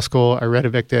in law school, I read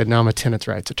Evicted, now I'm a tenants'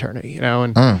 rights attorney,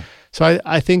 and so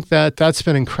I think that's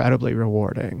been incredibly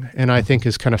rewarding, and I think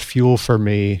is kind of fuel for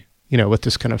me, with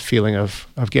this kind of feeling of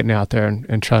getting out there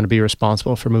and trying to be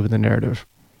responsible for moving the narrative.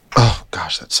 Oh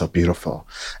gosh, that's so beautiful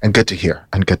and good to hear.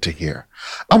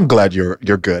 I'm glad you're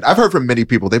good. I've heard from many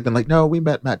people. They've been like, "No, we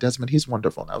met Matt Desmond. He's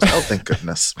wonderful." And I was like, "Oh, thank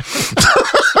goodness."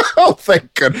 Oh,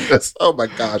 thank goodness. Oh my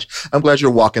gosh. I'm glad you're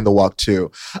walking the walk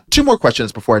too. 2 more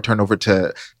questions before I turn over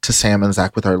to Sam and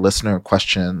Zach with our listener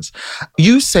questions.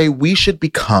 You say we should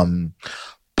become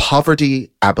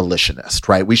poverty abolitionist,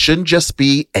 right? We shouldn't just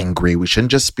be angry. We shouldn't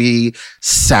just be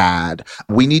sad.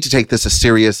 We need to take this as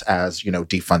serious as,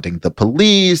 defunding the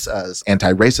police, as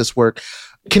anti-racist work.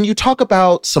 Can you talk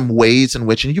about some ways in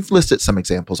which, and you've listed some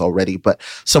examples already, but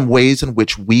some ways in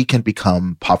which we can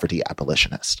become poverty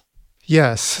abolitionist?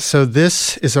 Yes. So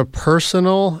this is a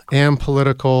personal and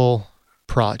political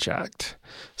project.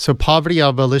 So poverty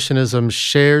abolitionism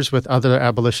shares with other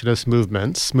abolitionist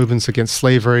movements against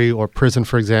slavery or prison,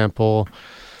 for example,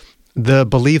 the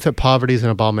belief that poverty is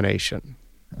an abomination.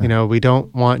 We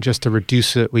don't want just to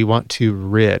reduce it. We want to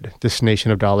rid this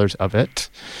nation of dollars of it.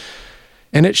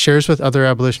 And it shares with other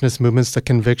abolitionist movements the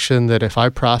conviction that if I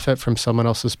profit from someone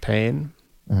else's pain,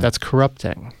 that's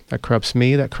corrupting. That corrupts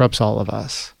me, that corrupts all of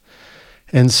us.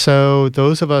 And so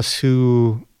those of us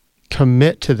who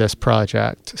commit to this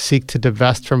project seek to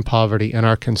divest from poverty in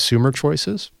our consumer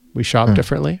choices. We shop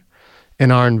differently.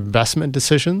 In our investment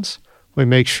decisions, we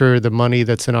make sure the money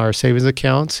that's in our savings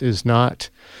accounts is not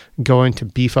going to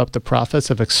beef up the profits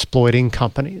of exploiting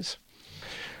companies.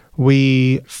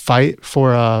 We fight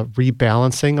for a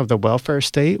rebalancing of the welfare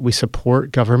state. We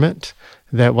support government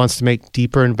that wants to make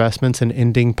deeper investments in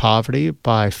ending poverty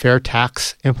by fair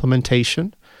tax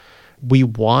implementation. We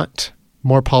want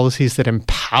more policies that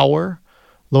empower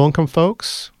low-income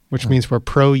folks, which means we're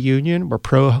pro-union, we're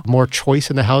pro more choice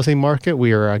in the housing market.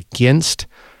 We are against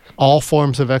all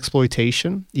forms of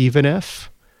exploitation,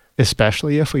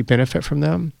 especially if we benefit from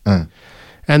them.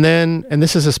 And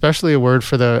this is especially a word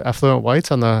for the affluent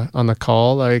whites on the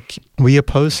call, like we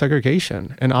oppose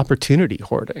segregation and opportunity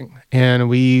hoarding, and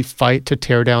we fight to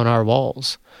tear down our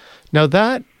walls. Now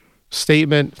that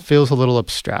statement feels a little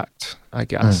abstract, I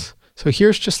guess. So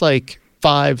here's just like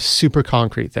 5 super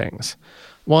concrete things.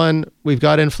 1, we've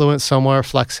got influence somewhere,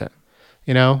 flex it.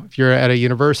 If you're at a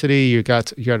university, you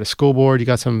got a school board, you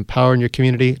got some power in your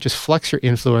community, just flex your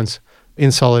influence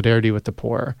in solidarity with the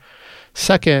poor.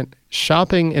 2nd,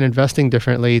 shopping and investing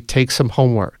differently takes some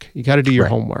homework. You got to do your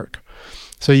homework.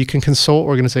 So you can consult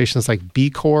organizations like B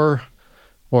Corps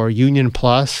or Union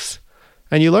Plus,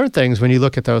 and you learn things when you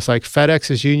look at those, like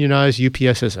FedEx is unionized,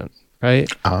 UPS isn't. Right?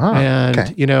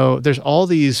 There's all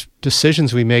these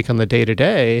decisions we make on the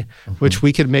day-to-day, which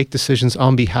we could make decisions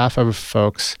on behalf of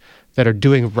folks that are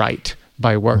doing right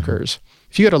by workers.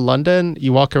 If you go to London,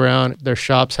 you walk around, their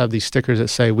shops have these stickers that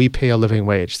say, we pay a living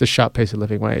wage. The shop pays a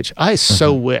living wage. I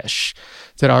so wish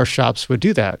that our shops would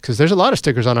do that, because there's a lot of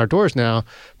stickers on our doors now,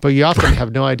 but you often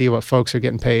have no idea what folks are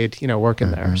getting paid, working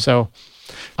there. So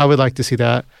I would like to see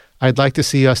that. I'd like to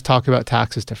see us talk about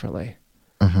taxes differently.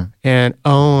 And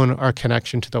own our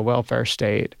connection to the welfare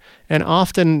state. And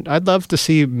often, I'd love to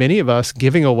see many of us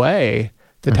giving away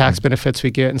the tax benefits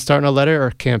we get and starting a letter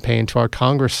campaign to our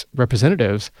Congress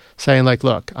representatives saying like,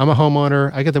 look, I'm a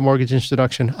homeowner. I get the mortgage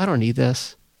introduction. I don't need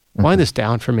this. Wind this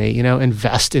down for me,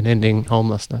 invest in ending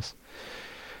homelessness.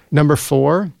 Number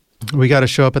 4, we got to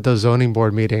show up at those zoning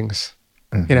board meetings,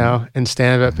 and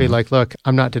stand up and be like, look,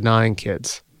 I'm not denying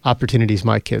kids opportunities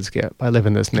my kids get by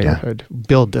living in this neighborhood,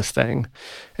 build this thing.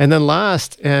 And then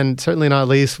last, and certainly not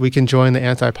least, we can join the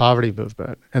anti-poverty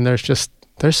movement. And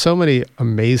there's so many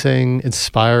amazing,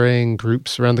 inspiring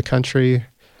groups around the country.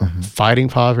 fighting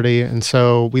poverty. And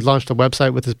so we launched a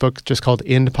website with this book just called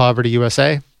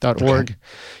endpovertyusa.org. Okay.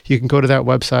 You can go to that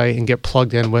website and get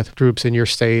plugged in with groups in your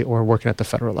state or working at the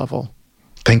federal level.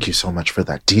 Thank you so much for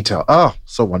that detail. Oh,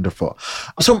 so wonderful.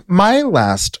 So my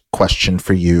last question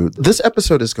for you, this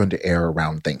episode is going to air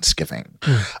around Thanksgiving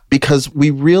because we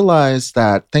realize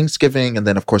that Thanksgiving and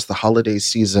then, of course, the holiday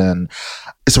season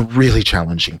is a really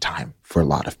challenging time for a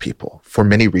lot of people for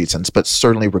many reasons, but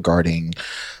certainly regarding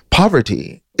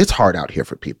poverty, it's hard out here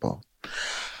for people.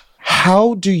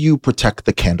 How do you protect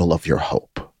the candle of your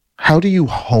hope? How do you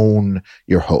hone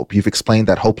your hope? You've explained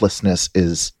that hopelessness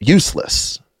is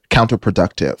useless,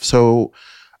 counterproductive. So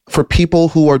for people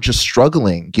who are just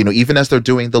struggling, even as they're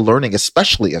doing the learning,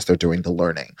 especially as they're doing the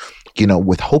learning,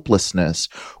 with hopelessness,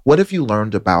 what have you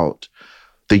learned about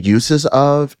the uses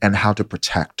of and how to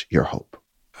protect your hope?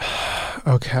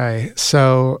 Okay.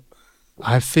 So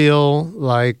I feel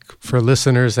like for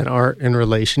listeners that aren't in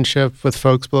relationship with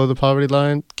folks below the poverty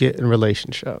line, get in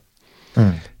relationship.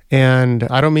 And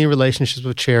I don't mean relationships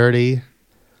with charity.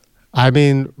 I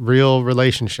mean real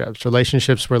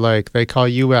relationships where like they call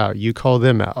you out, you call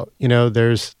them out.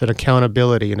 There's an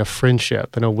accountability and a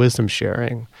friendship and a wisdom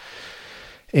sharing.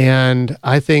 And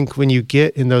I think when you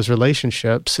get in those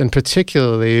relationships, and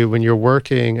particularly when you're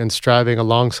working and striving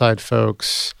alongside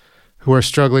folks who are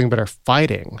struggling but are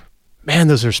fighting, man,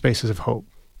 those are spaces of hope.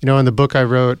 In the book I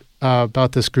wrote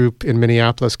about this group in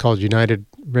Minneapolis called United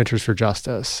Renters for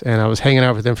Justice, and I was hanging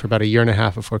out with them for about a year and a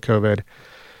half before COVID.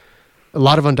 A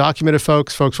lot of undocumented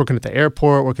folks working at the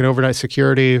airport, working overnight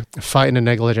security, fighting a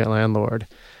negligent landlord.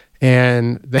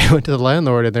 And they went to the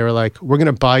landlord and they were like, we're going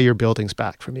to buy your buildings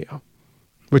back from you,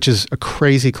 which is a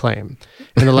crazy claim.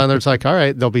 And the landlord's like, all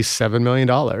right, there'll be $7 million.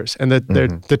 And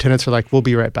the tenants are like, we'll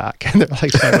be right back. And they're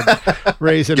like, started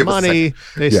raising money.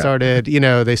 They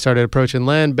started approaching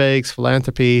land banks,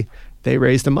 philanthropy. They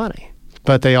raised the money.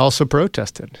 But they also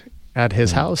protested at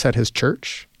his house, at his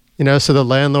church. So the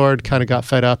landlord kind of got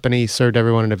fed up and he served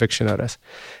everyone an eviction notice.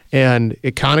 And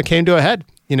it kind of came to a head.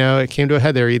 It came to a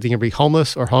head. They were either going to be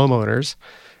homeless or homeowners.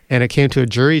 And it came to a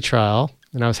jury trial.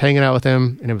 And I was hanging out with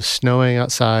him and it was snowing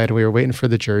outside and we were waiting for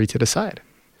the jury to decide.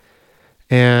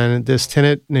 And this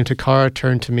tenant named Takara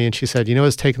turned to me and she said,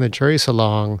 what's taking the jury so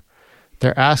long?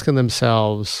 They're asking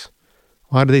themselves,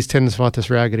 why do these tenants want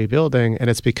this raggedy building? And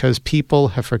it's because people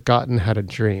have forgotten how to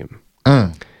dream.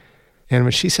 And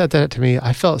when she said that to me,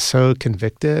 I felt so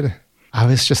convicted. I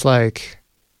was just like,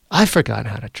 I've forgotten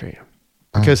how to dream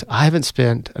because I haven't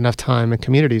spent enough time in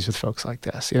communities with folks like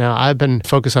this. I've been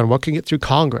focused on what can get through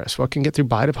Congress, what can get through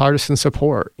bipartisan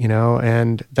support,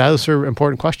 and those are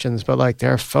important questions. But like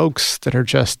there are folks that are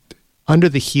just under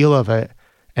the heel of it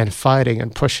and fighting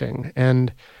and pushing.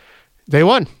 And they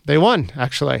won,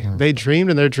 actually. They dreamed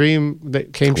and their dream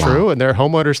that came true and they're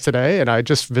homeowners today. And I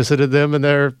just visited them in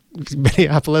their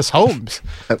Minneapolis homes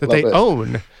that they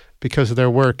own because of their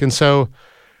work. And so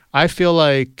I feel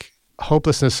like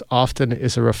hopelessness often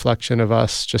is a reflection of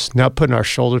us just not putting our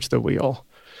shoulder to the wheel.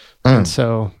 And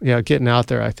so, getting out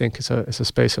there, I think is a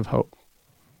space of hope.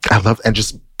 I love, and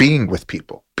just being with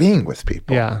people.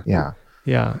 Yeah.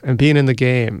 And being in the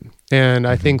game. And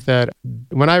I think that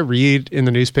when I read in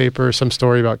the newspaper some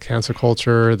story about cancel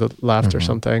culture, the left or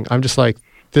something, I'm just like,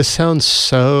 this sounds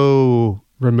so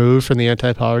removed from the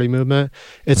anti-poverty movement.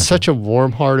 It's such a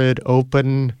warm-hearted,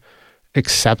 open,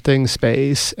 accepting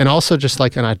space, and also just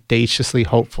like an audaciously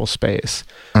hopeful space.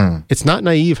 It's not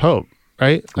naive hope,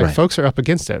 right? Like folks are up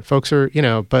against it. Folks are,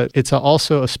 but it's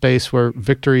also a space where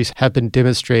victories have been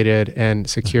demonstrated and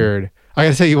secured. I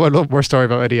got to tell you one little more story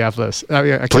about Minneapolis.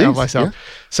 I can't help myself. Yeah.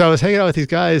 So I was hanging out with these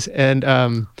guys,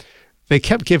 and they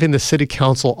kept giving the city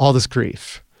council all this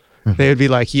grief. They would be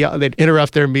like, they'd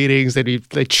interrupt their meetings.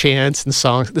 They'd chants and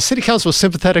songs. The city council was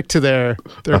sympathetic to their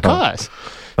cause.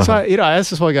 So I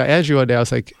asked this one guy, Andrew, one day. I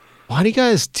was like, "Why do you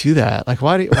guys do that? Like,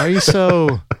 why are you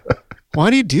so? Why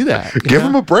do you do that? Give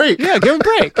them a break. Yeah, give them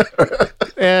a break."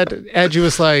 And Andrew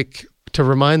was like, to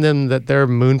remind them that they're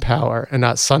moon power and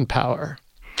not sun power.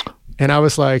 And I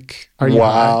was like, are you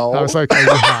high? I was like, are you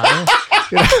high?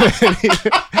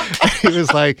 And he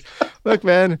was like, look,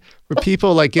 man, when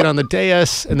people like get on the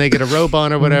dais and they get a robe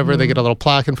on or whatever, they get a little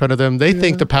plaque in front of them, they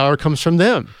think the power comes from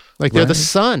them. Like they're the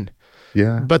sun.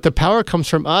 Yeah. But the power comes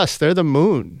from us. They're the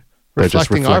moon. They're just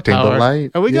reflecting our power. The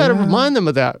light. And we got to remind them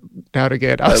of that now and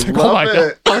again. I was like, oh my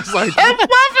God. I was like, I love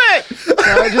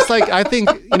it. I think,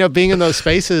 being in those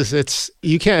spaces,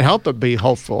 you can't help but be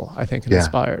hopeful, I think, and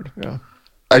inspired. Yeah.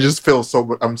 I just feel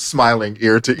I'm smiling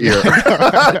ear to ear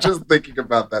just thinking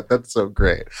about that. That's so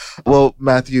great. Well,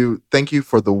 Matthew, thank you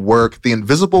for the work, the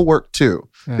invisible work too,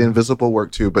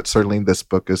 but certainly this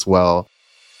book as well.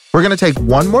 We're going to take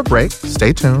one more break.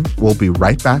 Stay tuned. We'll be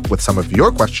right back with some of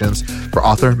your questions for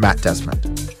author Matt Desmond.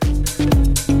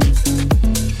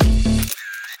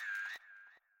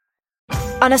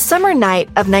 On a summer night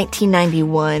of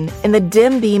 1991, in the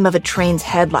dim beam of a train's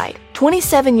headlight,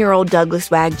 27-year-old Douglas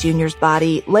Wag Jr.'s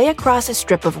body lay across a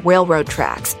strip of railroad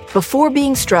tracks before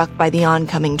being struck by the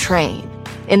oncoming train.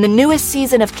 In the newest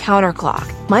season of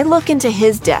Counterclock, my look into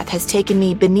his death has taken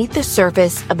me beneath the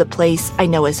surface of the place I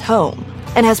know as home,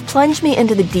 and has plunged me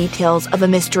into the details of a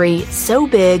mystery so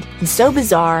big and so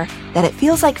bizarre that it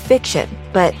feels like fiction,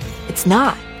 but it's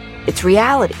not. It's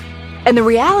reality. And the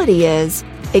reality is,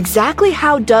 exactly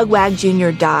how Doug Wag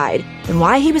Jr. died and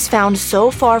why he was found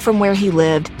so far from where he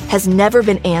lived has never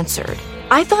been answered.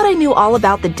 I thought I knew all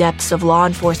about the depths of law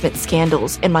enforcement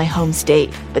scandals in my home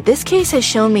state, but this case has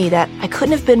shown me that I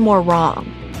couldn't have been more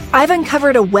wrong. I've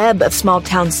uncovered a web of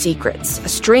small-town secrets, a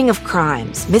string of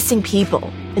crimes, missing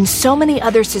people, and so many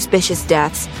other suspicious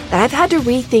deaths that I've had to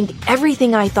rethink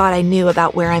everything I thought I knew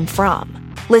about where I'm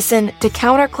from. Listen to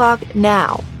Counterclock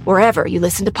now, wherever you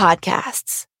listen to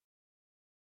podcasts.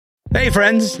 Hey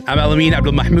friends, I'm Alameen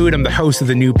Abdul Mahmood. I'm the host of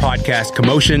the new podcast,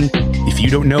 Commotion. If you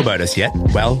don't know about us yet,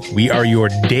 well, we are your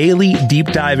daily deep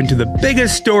dive into the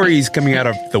biggest stories coming out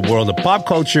of the world of pop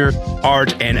culture,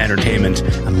 art, and entertainment.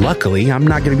 And luckily, I'm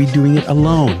not going to be doing it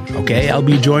alone, okay? I'll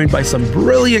be joined by some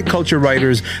brilliant culture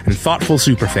writers and thoughtful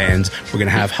superfans. We're going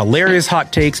to have hilarious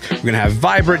hot takes. We're going to have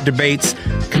vibrant debates.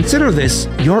 Consider this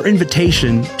your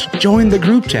invitation to join the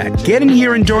group chat. Get in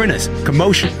here and join us.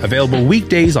 Commotion, available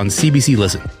weekdays on CBC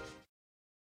Listen.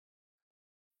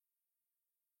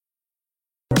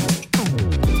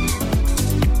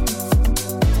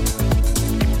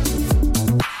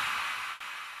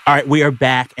 All right, we are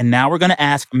back, and now we're going to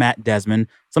ask Matt Desmond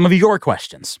some of your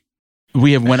questions.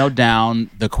 We have winnowed down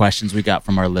the questions we got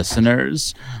from our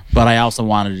listeners, but I also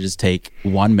wanted to just take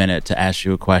 1 minute to ask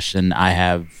you a question I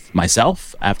have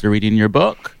myself after reading your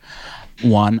book.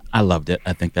 One, I loved it.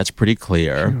 I think that's pretty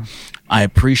clear. Sure. I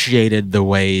appreciated the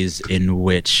ways in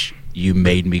which you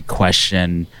made me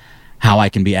question how I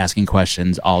can be asking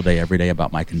questions all day, every day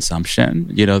about my consumption.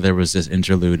 You know, there was this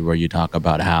interlude where you talk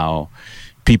about how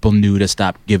people knew to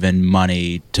stop giving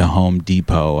money to Home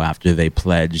Depot after they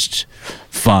pledged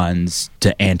funds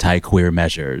to anti-queer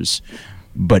measures,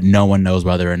 but no one knows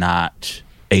whether or not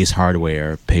Ace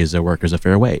Hardware pays their workers a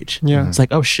fair wage. Yeah. It's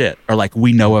like, oh shit. Or like,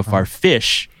 we know if our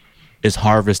fish is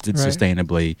harvested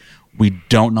sustainably, we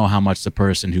don't know how much the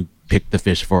person who picked the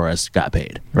fish for us got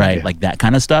paid, right? Yeah. Like that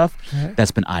kind of stuff. Right. That's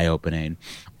been eye-opening.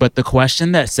 But the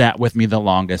question that sat with me the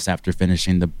longest after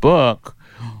finishing the book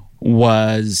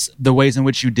was the ways in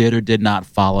which you did or did not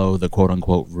follow the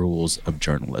quote-unquote rules of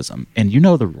journalism. And you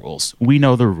know the rules. We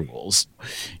know the rules.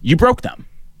 You broke them.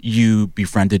 You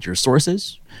befriended your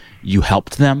sources. You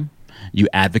helped them. You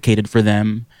advocated for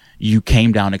them. You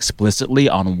came down explicitly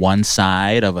on one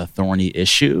side of a thorny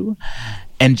issue.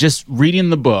 And just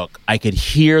reading the book, I could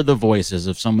hear the voices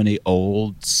of so many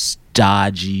old,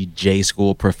 stodgy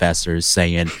J-school professors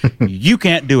saying, you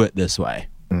can't do it this way.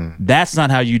 That's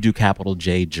not how you do capital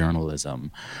J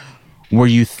journalism. Were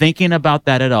you thinking about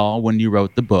that at all when you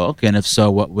wrote the book? And if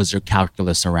so, what was your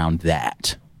calculus around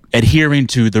that? Adhering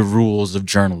to the rules of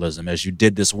journalism as you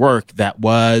did this work that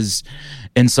was,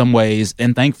 in some ways,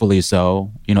 and thankfully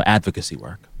so, you know, advocacy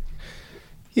work.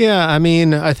 Yeah, I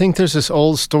mean, I think there's this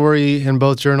old story in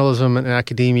both journalism and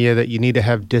academia that you need to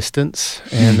have distance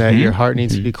and that your heart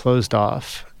needs to be closed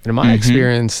off. And in my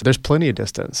experience, there's plenty of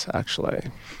distance,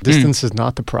 actually. Distance is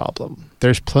not the problem.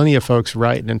 There's plenty of folks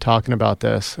writing and talking about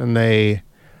this, and they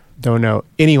don't know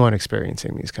anyone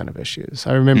experiencing these kind of issues.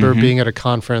 I remember being at a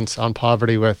conference on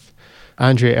poverty with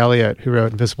Andrea Elliott, who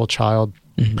wrote Invisible Child,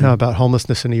 about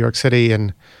homelessness in New York City.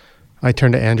 And I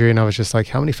turned to Andrea and I was just like,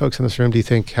 how many folks in this room do you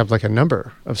think have like a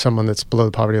number of someone that's below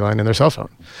the poverty line in their cell phone?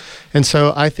 And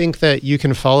so I think that you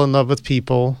can fall in love with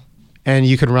people and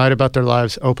you can write about their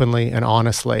lives openly and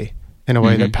honestly in a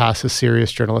way that passes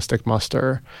serious journalistic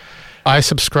muster. I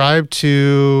subscribe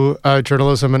to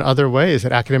journalism in other ways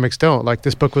that academics don't. Like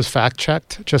this book was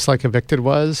fact-checked, just like Evicted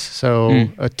was. So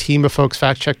a team of folks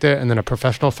fact-checked it, and then a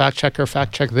professional fact-checker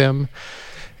fact-checked them.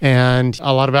 And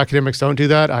a lot of academics don't do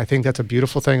that. I think that's a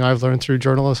beautiful thing I've learned through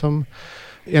journalism.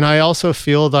 And I also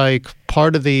feel like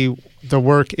part of the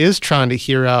work is trying to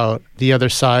hear out the other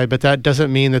side, but that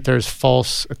doesn't mean that there's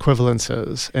false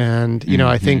equivalences. And, you know,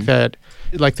 I think that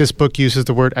like this book uses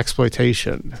the word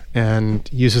exploitation and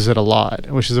uses it a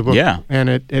lot, which is a book. Yeah. And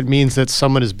it means that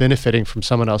someone is benefiting from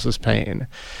someone else's pain.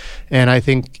 And I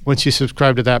think once you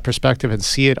subscribe to that perspective and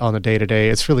see it on the day-to-day,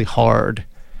 it's really hard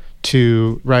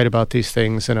to write about these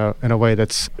things in a way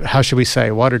that's, how should we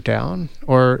say, watered down,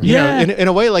 or you know, in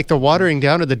a way like the watering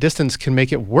down of the distance can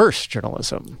make it worse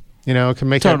journalism. You know, it can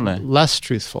make it less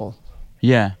truthful.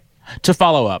 Yeah. To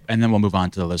follow up, and then we'll move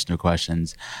on to the listener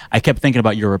questions. I kept thinking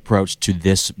about your approach to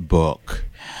this book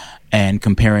and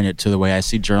comparing it to the way I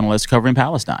see journalists covering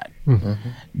Palestine. Mm-hmm.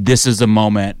 This is a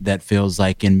moment that feels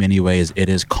like, in many ways, it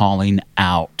is calling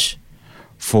out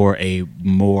for a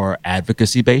more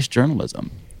advocacy-based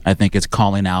journalism. I think it's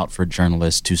calling out for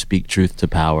journalists to speak truth to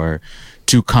power,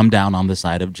 to come down on the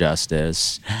side of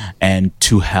justice, and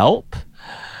to help.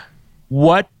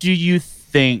 What do you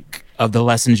think of the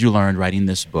lessons you learned writing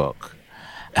this book?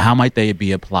 How might they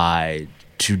be applied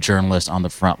to journalists on the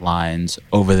front lines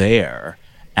over there,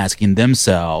 asking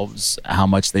themselves how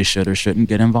much they should or shouldn't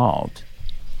get involved?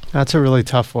 That's a really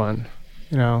tough one,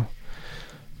 you know.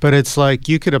 But it's like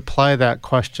you could apply that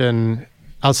question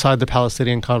outside the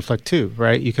Palestinian conflict too,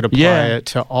 right? You could apply it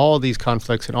to all these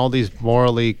conflicts and all these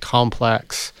morally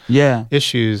complex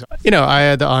issues. You know, I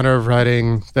had the honor of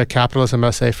writing the capitalism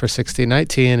essay for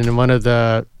 1619, and one of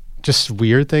the just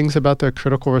weird things about the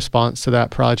critical response to that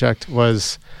project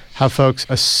was how folks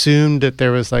assumed that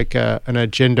there was like an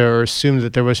agenda, or assumed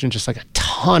that there wasn't just like a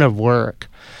ton of work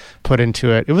put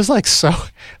into it. It was like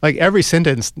like every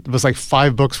sentence was like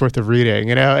 5 books worth of reading,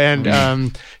 you know,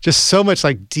 and just so much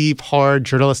like deep, hard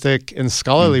journalistic and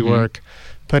scholarly work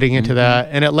putting into that.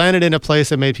 And it landed in a place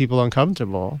that made people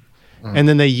uncomfortable. And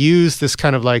then they used this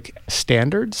kind of like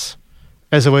standards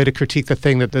as a way to critique the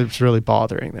thing that's really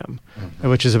bothering them,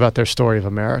 which is about their story of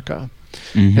America.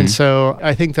 And so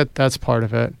I think that that's part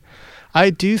of it. I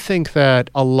do think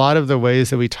that a lot of the ways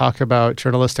that we talk about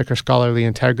journalistic or scholarly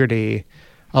integrity,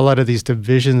 a lot of these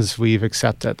divisions we've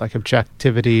accepted, like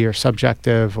objectivity or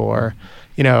subjective, or,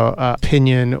 you know,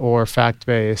 opinion or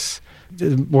fact-based,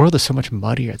 the world is so much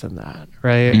muddier than that,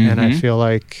 right? And I feel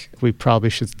like we probably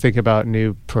should think about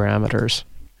new parameters.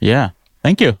 Yeah.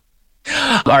 Thank you.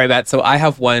 All right, Matt. So I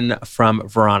have one from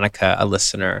Veronica, a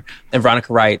listener. And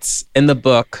Veronica writes, in the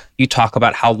book, you talk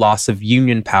about how loss of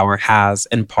union power has,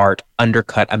 in part,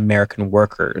 undercut American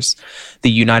workers. The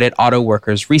United Auto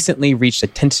Workers recently reached a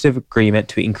tentative agreement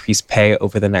to increase pay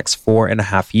over the next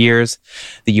 4.5 years.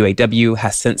 The UAW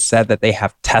has since said that they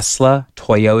have Tesla,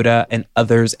 Toyota, and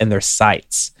others in their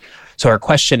sights. So our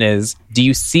question is, do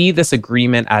you see this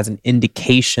agreement as an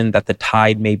indication that the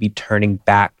tide may be turning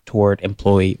back toward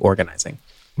employee organizing?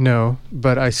 No,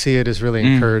 but I see it as really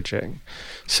encouraging.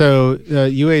 So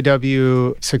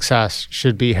UAW success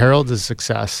should be heralded as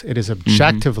success. It is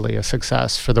objectively a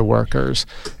success for the workers.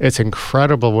 It's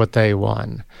incredible what they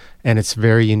won, and it's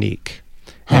very unique.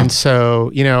 And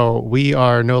so, you know, we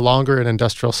are no longer an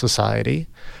industrial society.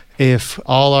 If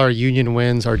all our union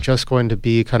wins are just going to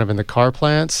be kind of in the car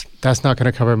plants, that's not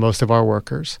going to cover most of our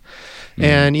workers.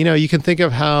 And, you know, you can think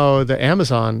of how the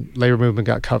Amazon labor movement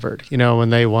got covered, you know, when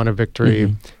they won a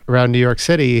victory around New York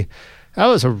City. That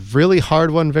was a really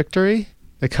hard-won victory.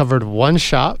 They covered one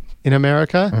shop in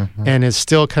America and is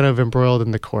still kind of embroiled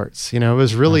in the courts. You know, it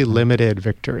was really limited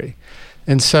victory.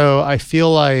 And so I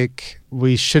feel like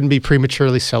we shouldn't be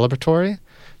prematurely celebratory,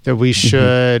 that we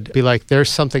should be like, there's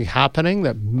something happening,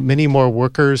 that many more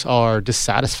workers are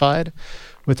dissatisfied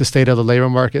with the state of the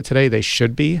labor market today. They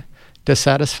should be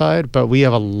dissatisfied, but we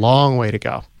have a long way to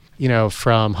go, you know,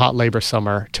 from hot labor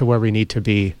summer to where we need to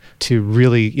be to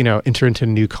really, you know, enter into a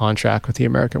new contract with the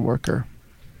American worker.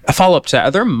 A follow-up to that,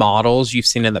 are there models you've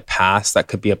seen in the past that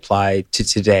could be applied to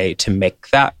today to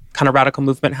make that kind of radical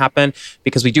movement happen?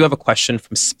 Because we do have a question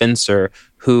from Spencer,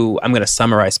 who, I'm going to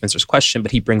summarize Spencer's question,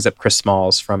 but he brings up Chris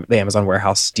Smalls from the Amazon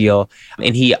warehouse deal,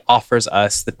 and he offers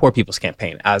us the Poor People's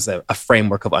Campaign as a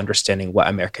framework of understanding what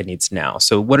America needs now.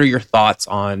 So what are your thoughts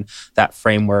on that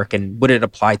framework, and would it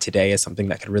apply today as something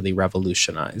that could really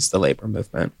revolutionize the labor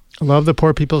movement? I love the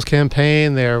Poor People's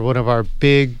Campaign. They're one of our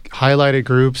big highlighted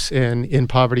groups in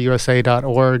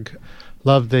povertyusa.org.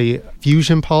 Love the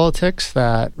fusion politics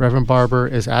that Reverend Barber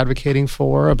is advocating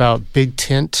for, about big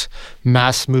tent,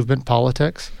 mass movement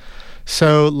politics.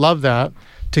 So love that.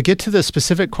 To get to the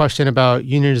specific question about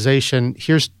unionization,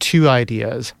 here's 2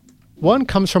 ideas. One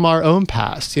comes from our own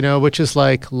past, you know, which is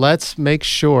like, let's make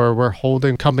sure we're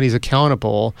holding companies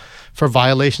accountable for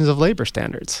violations of labor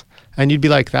standards. And you'd be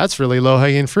like, that's really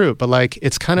low-hanging fruit. But like,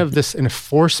 it's kind of this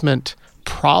enforcement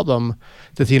problem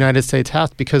that the United States has,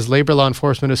 because labor law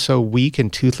enforcement is so weak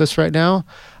and toothless right now.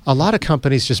 A lot of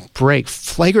companies just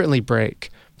flagrantly break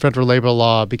federal labor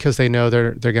law because they know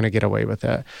they're going to get away with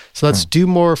it. So let's do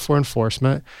more for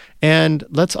enforcement, and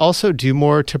let's also do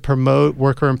more to promote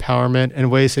worker empowerment in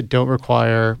ways that don't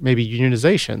require maybe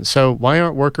unionization. So why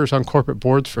aren't workers on corporate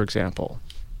boards, for example?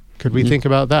 Could we think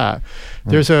about that?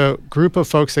 There's a group of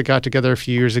folks that got together a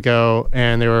few years ago,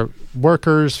 and they were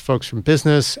workers, folks from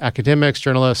business, academics,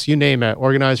 journalists, you name it,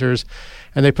 organizers,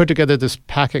 and they put together this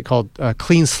packet called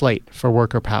Clean Slate for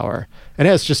Worker Power. And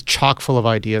it's just chock full of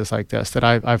ideas like this that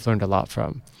I've learned a lot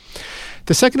from.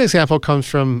 The second example comes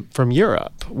from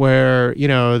Europe, where,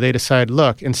 they decide,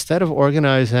 look, instead of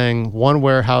organizing one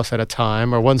warehouse at a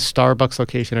time or one Starbucks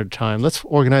location at a time, let's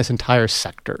organize entire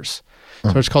sectors.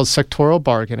 So it's called sectoral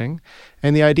bargaining.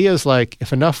 And the idea is like,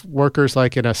 if enough workers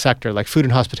like in a sector, like food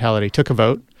and hospitality, took a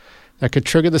vote, that could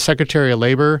trigger the Secretary of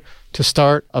Labor to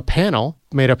start a panel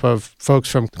made up of folks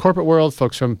from the corporate world,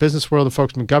 folks from business world, and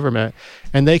folks from government,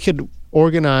 and they could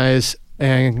organize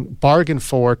and bargain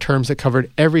for terms that covered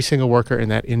every single worker in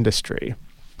that industry.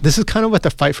 This is kind of what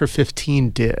the Fight for 15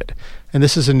 did, and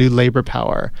this is a new labor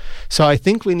power. So I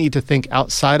think we need to think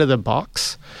outside of the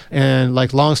box, and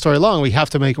like long story long, we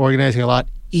have to make organizing a lot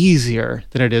easier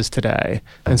than it is today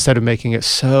instead of making it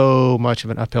so much of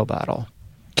an uphill battle.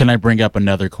 Can I bring up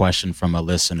another question from a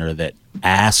listener that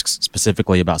asks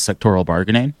specifically about sectoral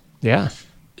bargaining? Yeah.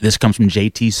 This comes from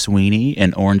J.T. Sweeney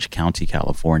in Orange County,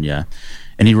 California.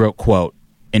 And he wrote, quote,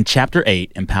 "In Chapter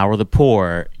 8, Empower the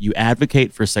Poor, you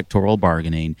advocate for sectoral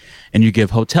bargaining and you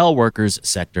give hotel workers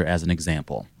sector as an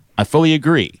example. I fully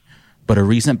agree, but a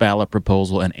recent ballot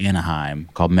proposal in Anaheim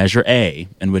called Measure A,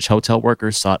 in which hotel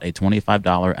workers sought a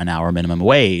 $25 an hour minimum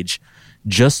wage,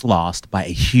 just lost by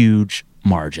a huge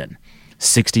margin,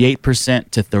 68%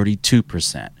 to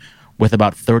 32%, with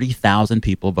about 30,000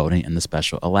 people voting in the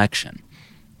special election.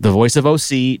 The Voice of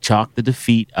OC chalked the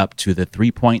defeat up to the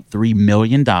 $3.3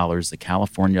 million the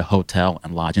California Hotel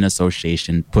and Lodging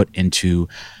Association put into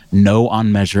No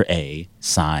on Measure A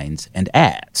signs and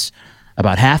ads.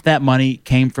 About half that money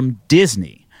came from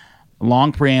Disney.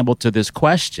 Long preamble to this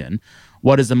question,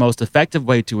 what is the most effective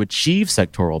way to achieve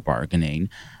sectoral bargaining,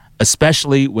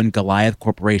 especially when Goliath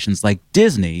corporations like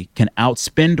Disney can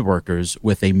outspend workers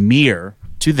with a mere,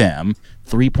 to them,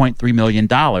 $3.3 million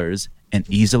and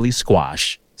easily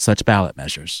squash such ballot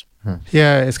measures?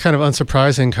 Yeah, it's kind of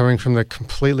unsurprising coming from the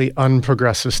completely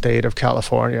unprogressive state of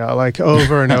California. Like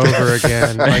over and over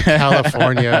again, like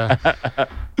California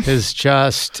has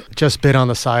just been on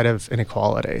the side of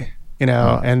inequality,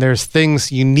 and there's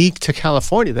things unique to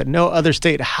California that no other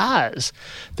state has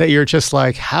that you're just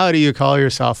like, how do you call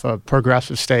yourself a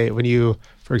progressive state when you,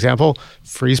 for example,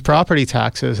 freeze property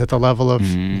taxes at the level of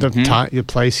the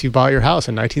place you bought your house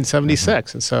in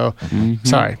 1976. And so,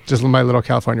 sorry, just my little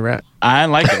California rant. I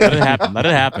like it. Let it happen. Let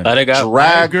it happen. Let it go.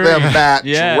 Drag them, Matt.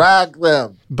 Yeah. Drag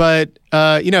them. But,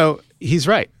 he's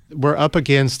right. We're up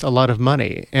against a lot of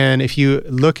money. And if you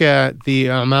look at the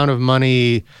amount of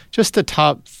money just the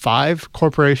top 5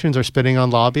 corporations are spending on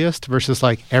lobbyists versus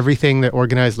like everything that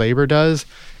organized labor does,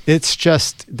 it's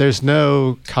just, there's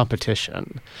no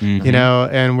competition,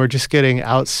 and we're just getting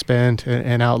outspent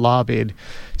and out-lobbied.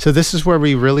 So this is where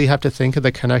we really have to think of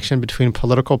the connection between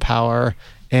political power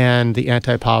and the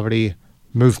anti-poverty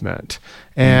movement.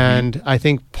 And I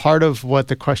think part of what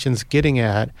the question's getting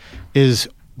at is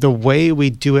the way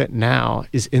we do it now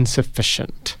is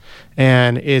insufficient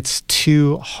and it's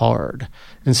too hard.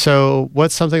 And so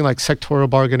what something like sectoral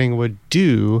bargaining would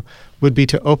do would be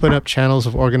to open up channels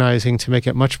of organizing to make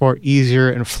it much more easier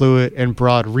and fluid and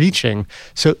broad reaching.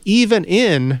 So even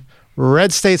in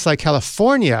red states like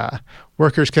California,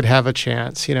 workers could have a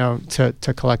chance,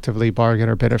 to collectively bargain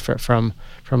or benefit from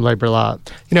labor law.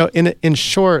 In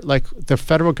short, like the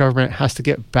federal government has to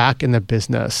get back in the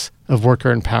business of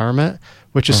worker empowerment,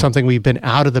 which is something we've been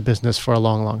out of the business for a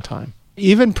long, long time.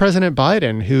 Even President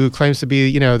Biden, who claims to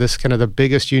be, this kind of the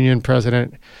biggest union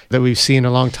president that we've seen in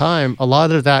a long time, a lot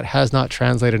of that has not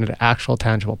translated into actual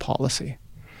tangible policy.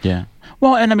 Yeah.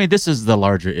 Well, and I mean, this is the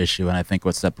larger issue, and I think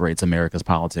what separates America's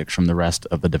politics from the rest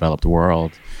of the developed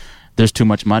world. There's too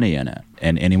much money in it,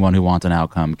 and anyone who wants an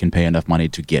outcome can pay enough money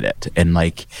to get it. And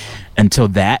like, until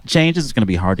that changes, it's going to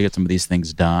be hard to get some of these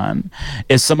things done.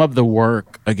 Is some of the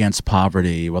work against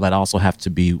poverty, will that also have to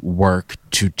be work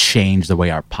to change the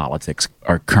way our politics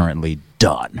are currently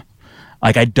done?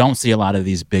 Like, I don't see a lot of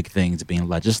these big things being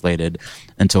legislated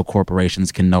until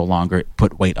corporations can no longer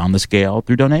put weight on the scale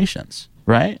through donations,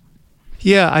 right?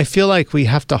 Yeah, I feel like we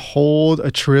have to hold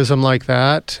a truism like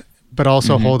that, but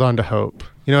also hold on to hope.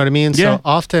 You know what I mean? Yeah. So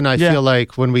often I feel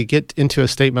like when we get into a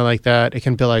statement like that, it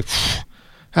can be like,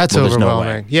 that's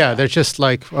overwhelming. Yeah, they're just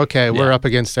like, okay, we're up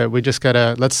against it. We just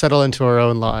let's settle into our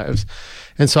own lives.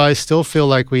 And so I still feel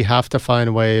like we have to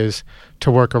find ways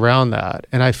to work around that.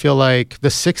 And I feel like the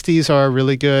 60s are a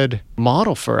really good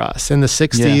model for us. In the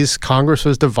 60s, Congress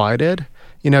was divided.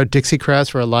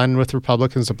 Dixiecrats were aligned with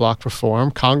Republicans to block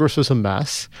reform. Congress was a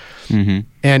mess.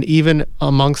 And even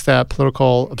amongst that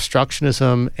political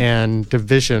obstructionism and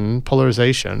division,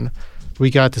 polarization, we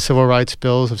got the civil rights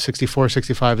bills of 64,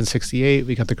 65, and 68.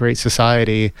 We got the Great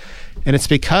Society. And it's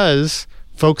because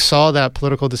folks saw that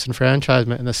political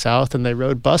disenfranchisement in the South, and they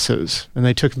rode buses and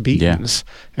they took beatings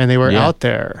and they were out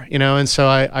there, and so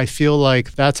I feel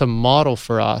like that's a model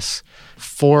for us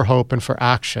for hope and for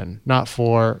action, not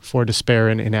for despair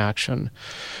and inaction.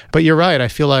 But you're right. I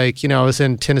feel like, I was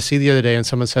in Tennessee the other day and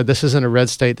someone said, this isn't a red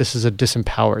state, this is a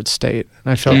disempowered state.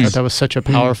 And I felt that was such a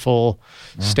powerful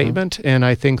statement. And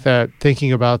I think that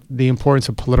thinking about the importance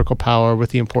of political power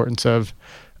with the importance of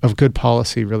good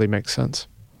policy really makes sense.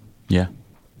 Yeah.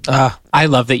 I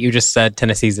love that you just said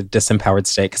Tennessee's a disempowered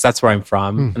state, because that's where I'm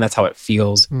from and that's how it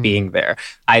feels being there.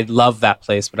 I love that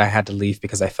place, but I had to leave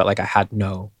because I felt like I had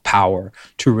no power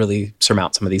to really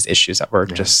surmount some of these issues that were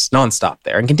just nonstop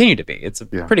there and continue to be. It's a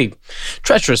pretty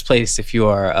treacherous place if you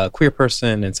are a queer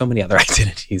person and so many other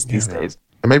identities these days.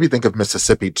 And maybe think of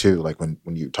Mississippi too, like when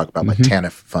you talk about like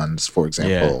TANF funds, for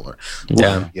example.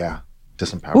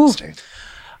 Disempowered state.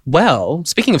 Well,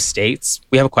 speaking of states,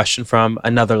 we have a question from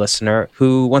another listener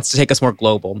who wants to take us more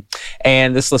global.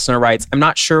 And this listener writes, I'm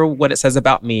not sure what it says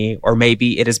about me, or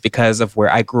maybe it is because of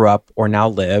where I grew up or now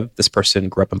live. This person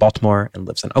grew up in Baltimore and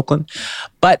lives in Oakland.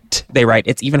 But they write,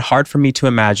 it's even hard for me to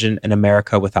imagine an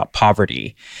America without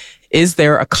poverty. Is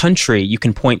there a country you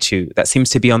can point to that seems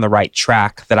to be on the right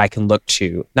track that I can look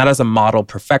to, not as a model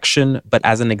perfection, but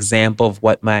as an example of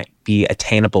what might be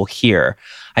attainable here?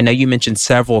 I know you mentioned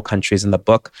several countries in the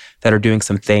book that are doing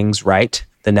some things right.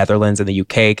 The Netherlands and the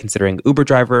UK considering Uber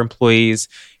driver employees,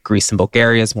 Greece and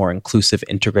Bulgaria's more inclusive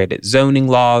integrated zoning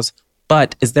laws.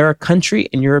 But is there a country,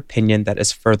 in your opinion, that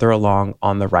is further along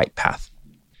on the right path?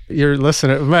 You're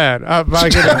listening, man. My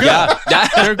goodness.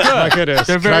 They're good. My goodness.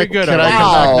 They're very good. Can I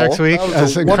come back next week?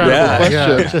 That's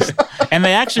incredible question. And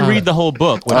they actually read the whole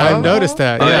book. I noticed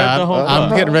that.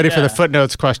 I'm getting ready for the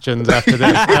footnotes questions after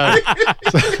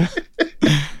this.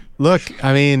 Look,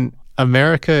 I mean,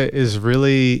 America is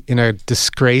really in a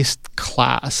disgraced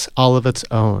class all of its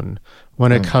own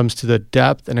when it comes to the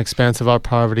depth and expanse of our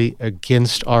poverty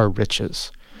against our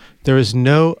riches. There is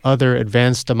no other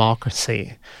advanced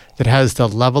democracy that has the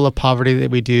level of poverty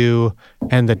that we do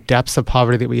and the depths of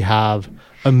poverty that we have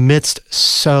amidst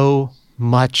so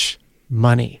much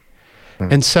money.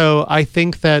 And so I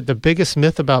think that the biggest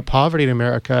myth about poverty in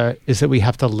America is that we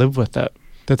have to live with it,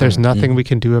 that there's nothing we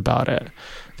can do about it,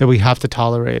 that we have to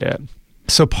tolerate it.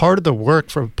 So part of the work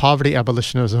for poverty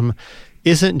abolitionism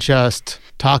isn't just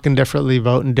talking differently,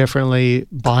 voting differently,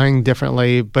 buying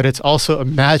differently, but it's also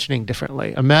imagining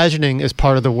differently. Imagining is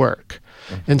part of the work.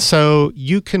 And so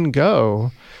you can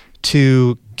go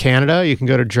to Canada, you can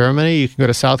go to Germany, you can go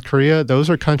to South Korea. Those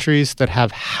are countries that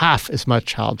have half as much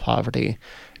child poverty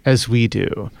as we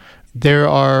do. There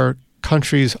are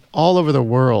countries all over the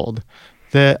world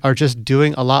that are just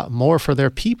doing a lot more for their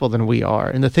people than we are.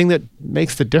 And the thing that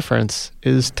makes the difference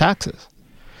is taxes.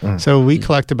 So we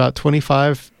collect about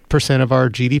 25% of our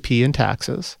GDP in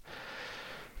taxes.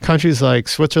 Countries like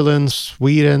Switzerland,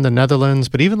 Sweden, the Netherlands,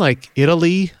 but even like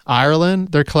Italy, Ireland,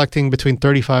 they're collecting between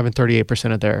 35 and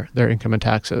 38% of their income in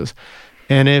taxes.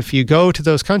 And if you go to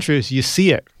those countries, you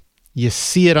see it. You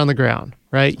see it on the ground,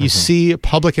 right? You see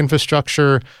public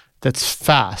infrastructure that's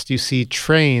fast. You see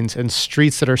trains and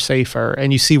streets that are safer,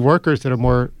 and you see workers that are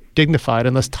more dignified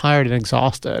and less tired and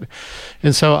exhausted.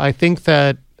 And so I think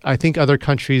other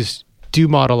countries do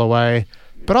model a way,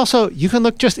 but also you can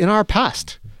look just in our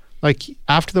past. Like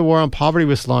after the war on poverty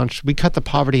was launched, we cut the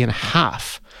poverty in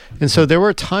half. And so there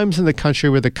were times in the country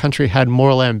where the country had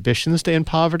moral ambitions to end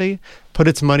poverty, put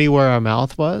its money where our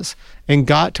mouth was, and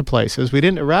got to places. We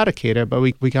didn't eradicate it, but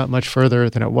we got much further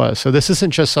than it was. So this isn't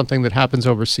just something that happens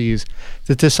overseas.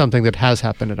 This is something that has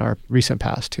happened in our recent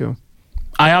past too.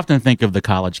 I often think of the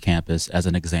college campus as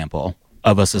an example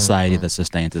of a society that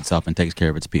sustains itself and takes care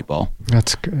of its people.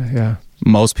 That's good, yeah.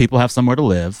 Most people have somewhere to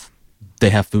live. They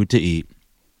have food to eat.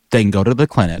 They can go to the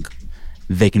clinic.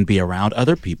 They can be around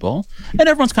other people. And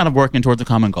everyone's kind of working towards a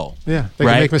common goal. Yeah, they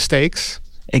can make mistakes.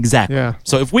 Exactly. Yeah.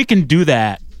 So if we can do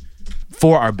that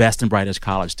for our best and brightest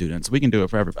college students, we can do it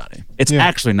for everybody. It's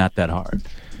actually not that hard.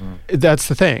 That's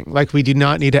the thing. Like, we do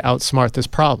not need to outsmart this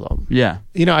problem. Yeah.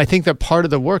 I think that part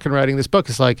of the work in writing this book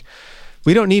is like,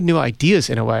 we don't need new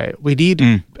ideas in a way. We need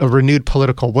a renewed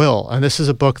political will. And this is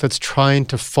a book that's trying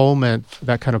to foment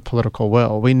that kind of political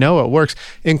will. We know it works.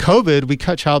 In COVID, we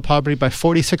cut child poverty by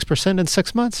 46% in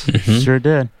 6 months. Sure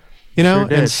did. Sure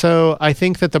did. And so I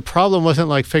think that the problem wasn't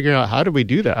like figuring out how did we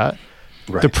do that.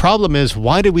 Right. The problem is,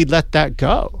 why did we let that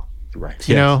go? Right.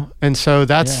 You know? And so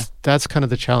that's kind of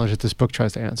the challenge that this book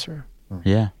tries to answer.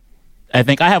 Yeah. I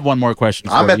think I have one more question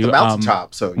for you. I'm at the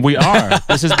mountaintop, so... We are.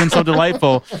 This has been so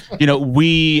delightful.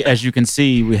 We, as you can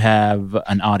see, we have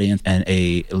an audience and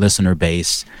a listener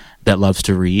base that loves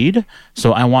to read.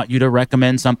 So I want you to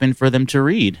recommend something for them to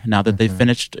read now that they've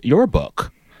finished your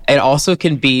book. It also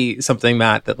can be something,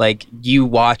 Matt, that like you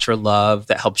watch or love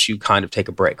that helps you kind of take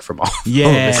a break from all of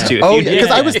this too. Oh, yeah,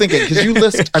 because I was thinking,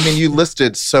 because you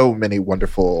listed so many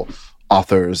wonderful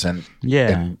authors and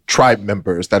tribe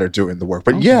members that are doing the work.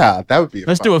 But that would be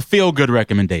Let's do a feel-good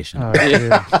recommendation. Oh,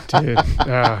 dude.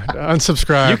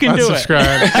 Unsubscribe. You can do it.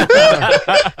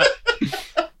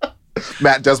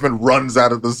 Matt Desmond runs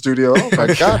out of the studio. Oh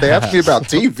my God, they asked me about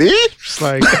TV? It's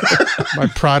like my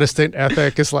Protestant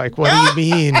ethic is like, what do you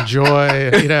mean, joy?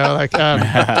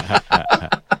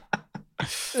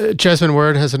 Jasmine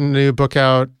Word has a new book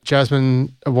out.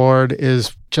 Jasmine Ward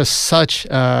is just such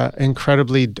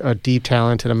incredibly deep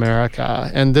talent in America.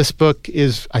 And this book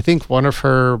is, I think, one of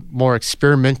her more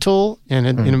experimental,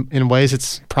 and in ways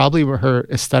it's probably her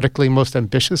aesthetically most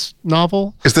ambitious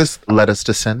novel. Is this Let Us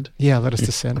Descend? Yeah, Let Us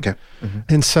Descend. Okay.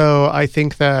 And so I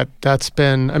think that's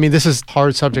been, this is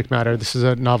hard subject matter. This is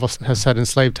a novel has set in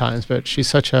slave times, but she's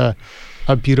such a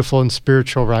beautiful and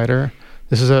spiritual writer.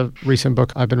 This is a recent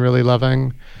book I've been really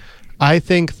loving. I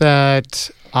think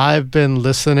that I've been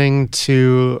listening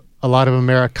to a lot of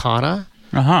Americana.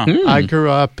 I grew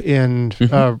up in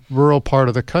a rural part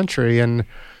of the country, and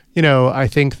I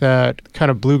think that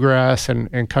kind of bluegrass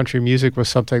and country music was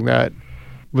something that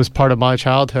was part of my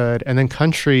childhood, and then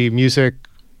country music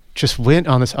just went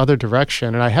on this other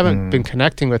direction, and I haven't been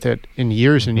connecting with it in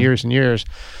years and years and years.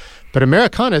 But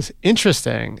Americana is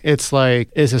interesting. It's a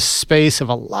space of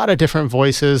a lot of different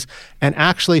voices, and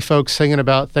actually folks singing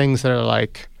about things that are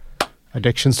like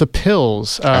addictions to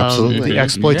pills, the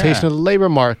exploitation of the labor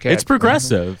market. It's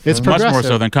progressive. It's progressive. Much more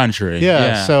so than country.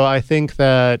 Yeah. So I think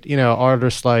that,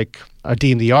 artists like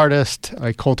Adeem the Artist,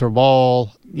 like Colter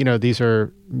Wall, these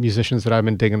are musicians that I've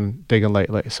been digging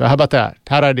lately. So how about that?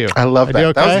 How'd I do? I love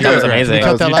that. That was amazing.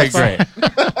 That was great.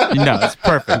 No, it's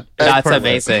perfect. That's perfect.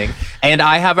 Amazing. And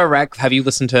I have a rec. Have you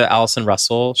listened to Allison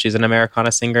Russell? She's an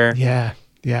Americana singer. Yeah.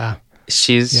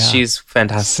 She's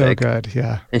fantastic. So good,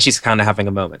 yeah. And she's kind of having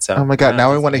a moment. So oh my God,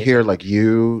 now I want to hear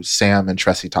you, Sam, and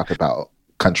Tressie talk about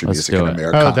country music in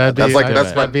America. Oh, that'd be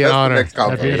an honor.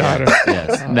 That'd be an honor.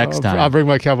 Yes, next time. I'll bring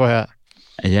my cowboy hat.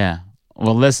 Yeah.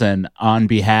 Well, listen, on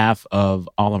behalf of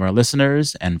all of our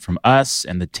listeners and from us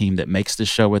and the team that makes this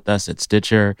show with us at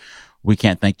Stitcher, we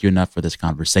can't thank you enough for this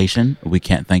conversation. We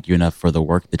can't thank you enough for the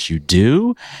work that you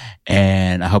do.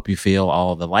 And I hope you feel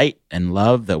all the light and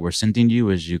love that we're sending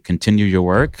you as you continue your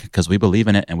work, because we believe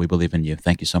in it and we believe in you.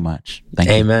 Thank you so much. Thank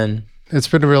you. Amen. It's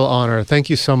been a real honor.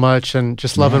 Thank you so much. And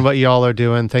just loving what y'all are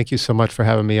doing. Thank you so much for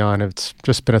having me on. It's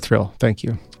just been a thrill. Thank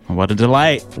you. What a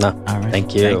delight. No, all right.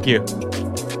 Thank you. Thank you.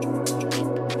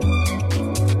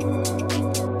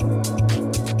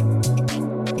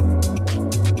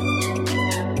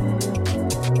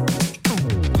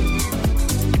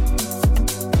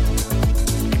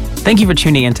 Thank you for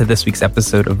tuning into this week's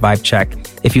episode of Vibe Check.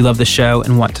 If you love the show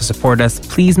and want to support us,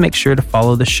 please make sure to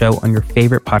follow the show on your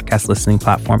favorite podcast listening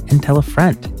platform and tell a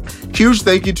friend. Huge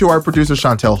thank you to our producer,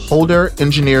 Chantel Holder,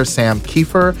 engineer Sam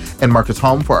Kiefer, and Marcus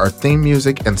Holm for our theme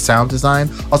music and sound design.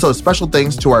 Also, special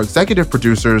thanks to our executive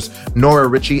producers, Nora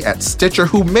Ritchie at Stitcher,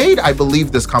 who made, I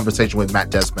believe, this conversation with Matt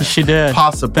Desmond she did.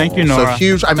 possible. Thank you, Nora. So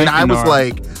huge. I mean, I was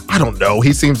like, I don't know.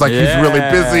 He seems like he's really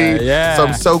busy. Yeah. So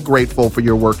I'm so grateful for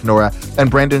your work, Nora.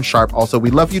 And Brandon Sharp, also,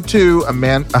 we love you too.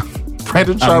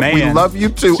 Brandon Sharp, we love you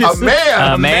too.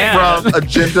 A man from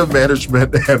Agenda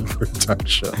Management and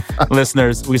Production.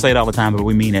 Listeners, we say it all the time, but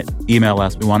we mean it. Email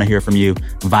us. We want to hear from you.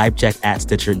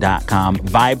 Vibecheck@Stitcher.com.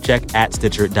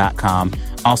 Vibecheck@Stitcher.com.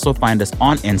 Also find us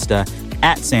on Insta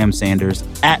 @Sam Sanders,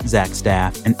 @Zach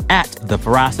Staff, and @The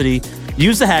Ferocity.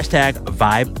 Use the hashtag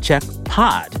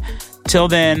VibeCheckPod. Till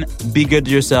then, be good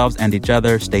to yourselves and each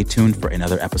other. Stay tuned for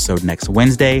another episode next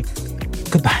Wednesday.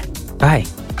 Goodbye. Bye.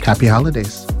 Happy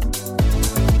holidays.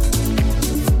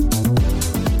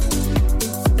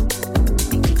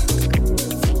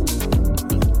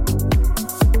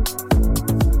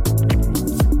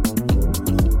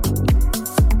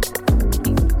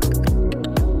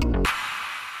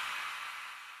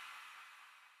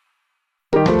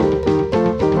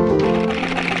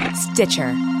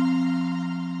 Stitcher.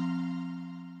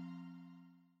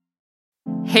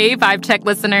 Hey, Vibe Check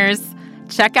listeners.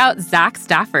 Check out Zach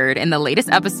Stafford in the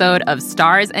latest episode of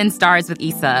Stars and Stars with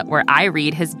Issa, where I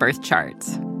read his birth chart.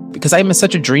 because I'm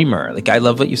such a dreamer. Like, I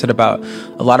love what you said about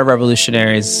a lot of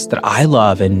revolutionaries that I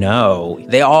love and know.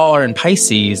 They all are in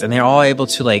Pisces, and they're all able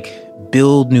to like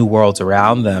build new worlds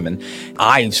around them. And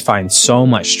I find so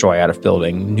much joy out of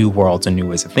building new worlds and new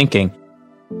ways of thinking.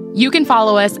 You can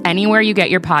follow us anywhere you get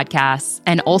your podcasts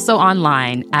and also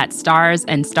online at Stars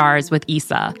and Stars with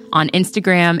Issa on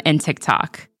Instagram and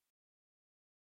TikTok.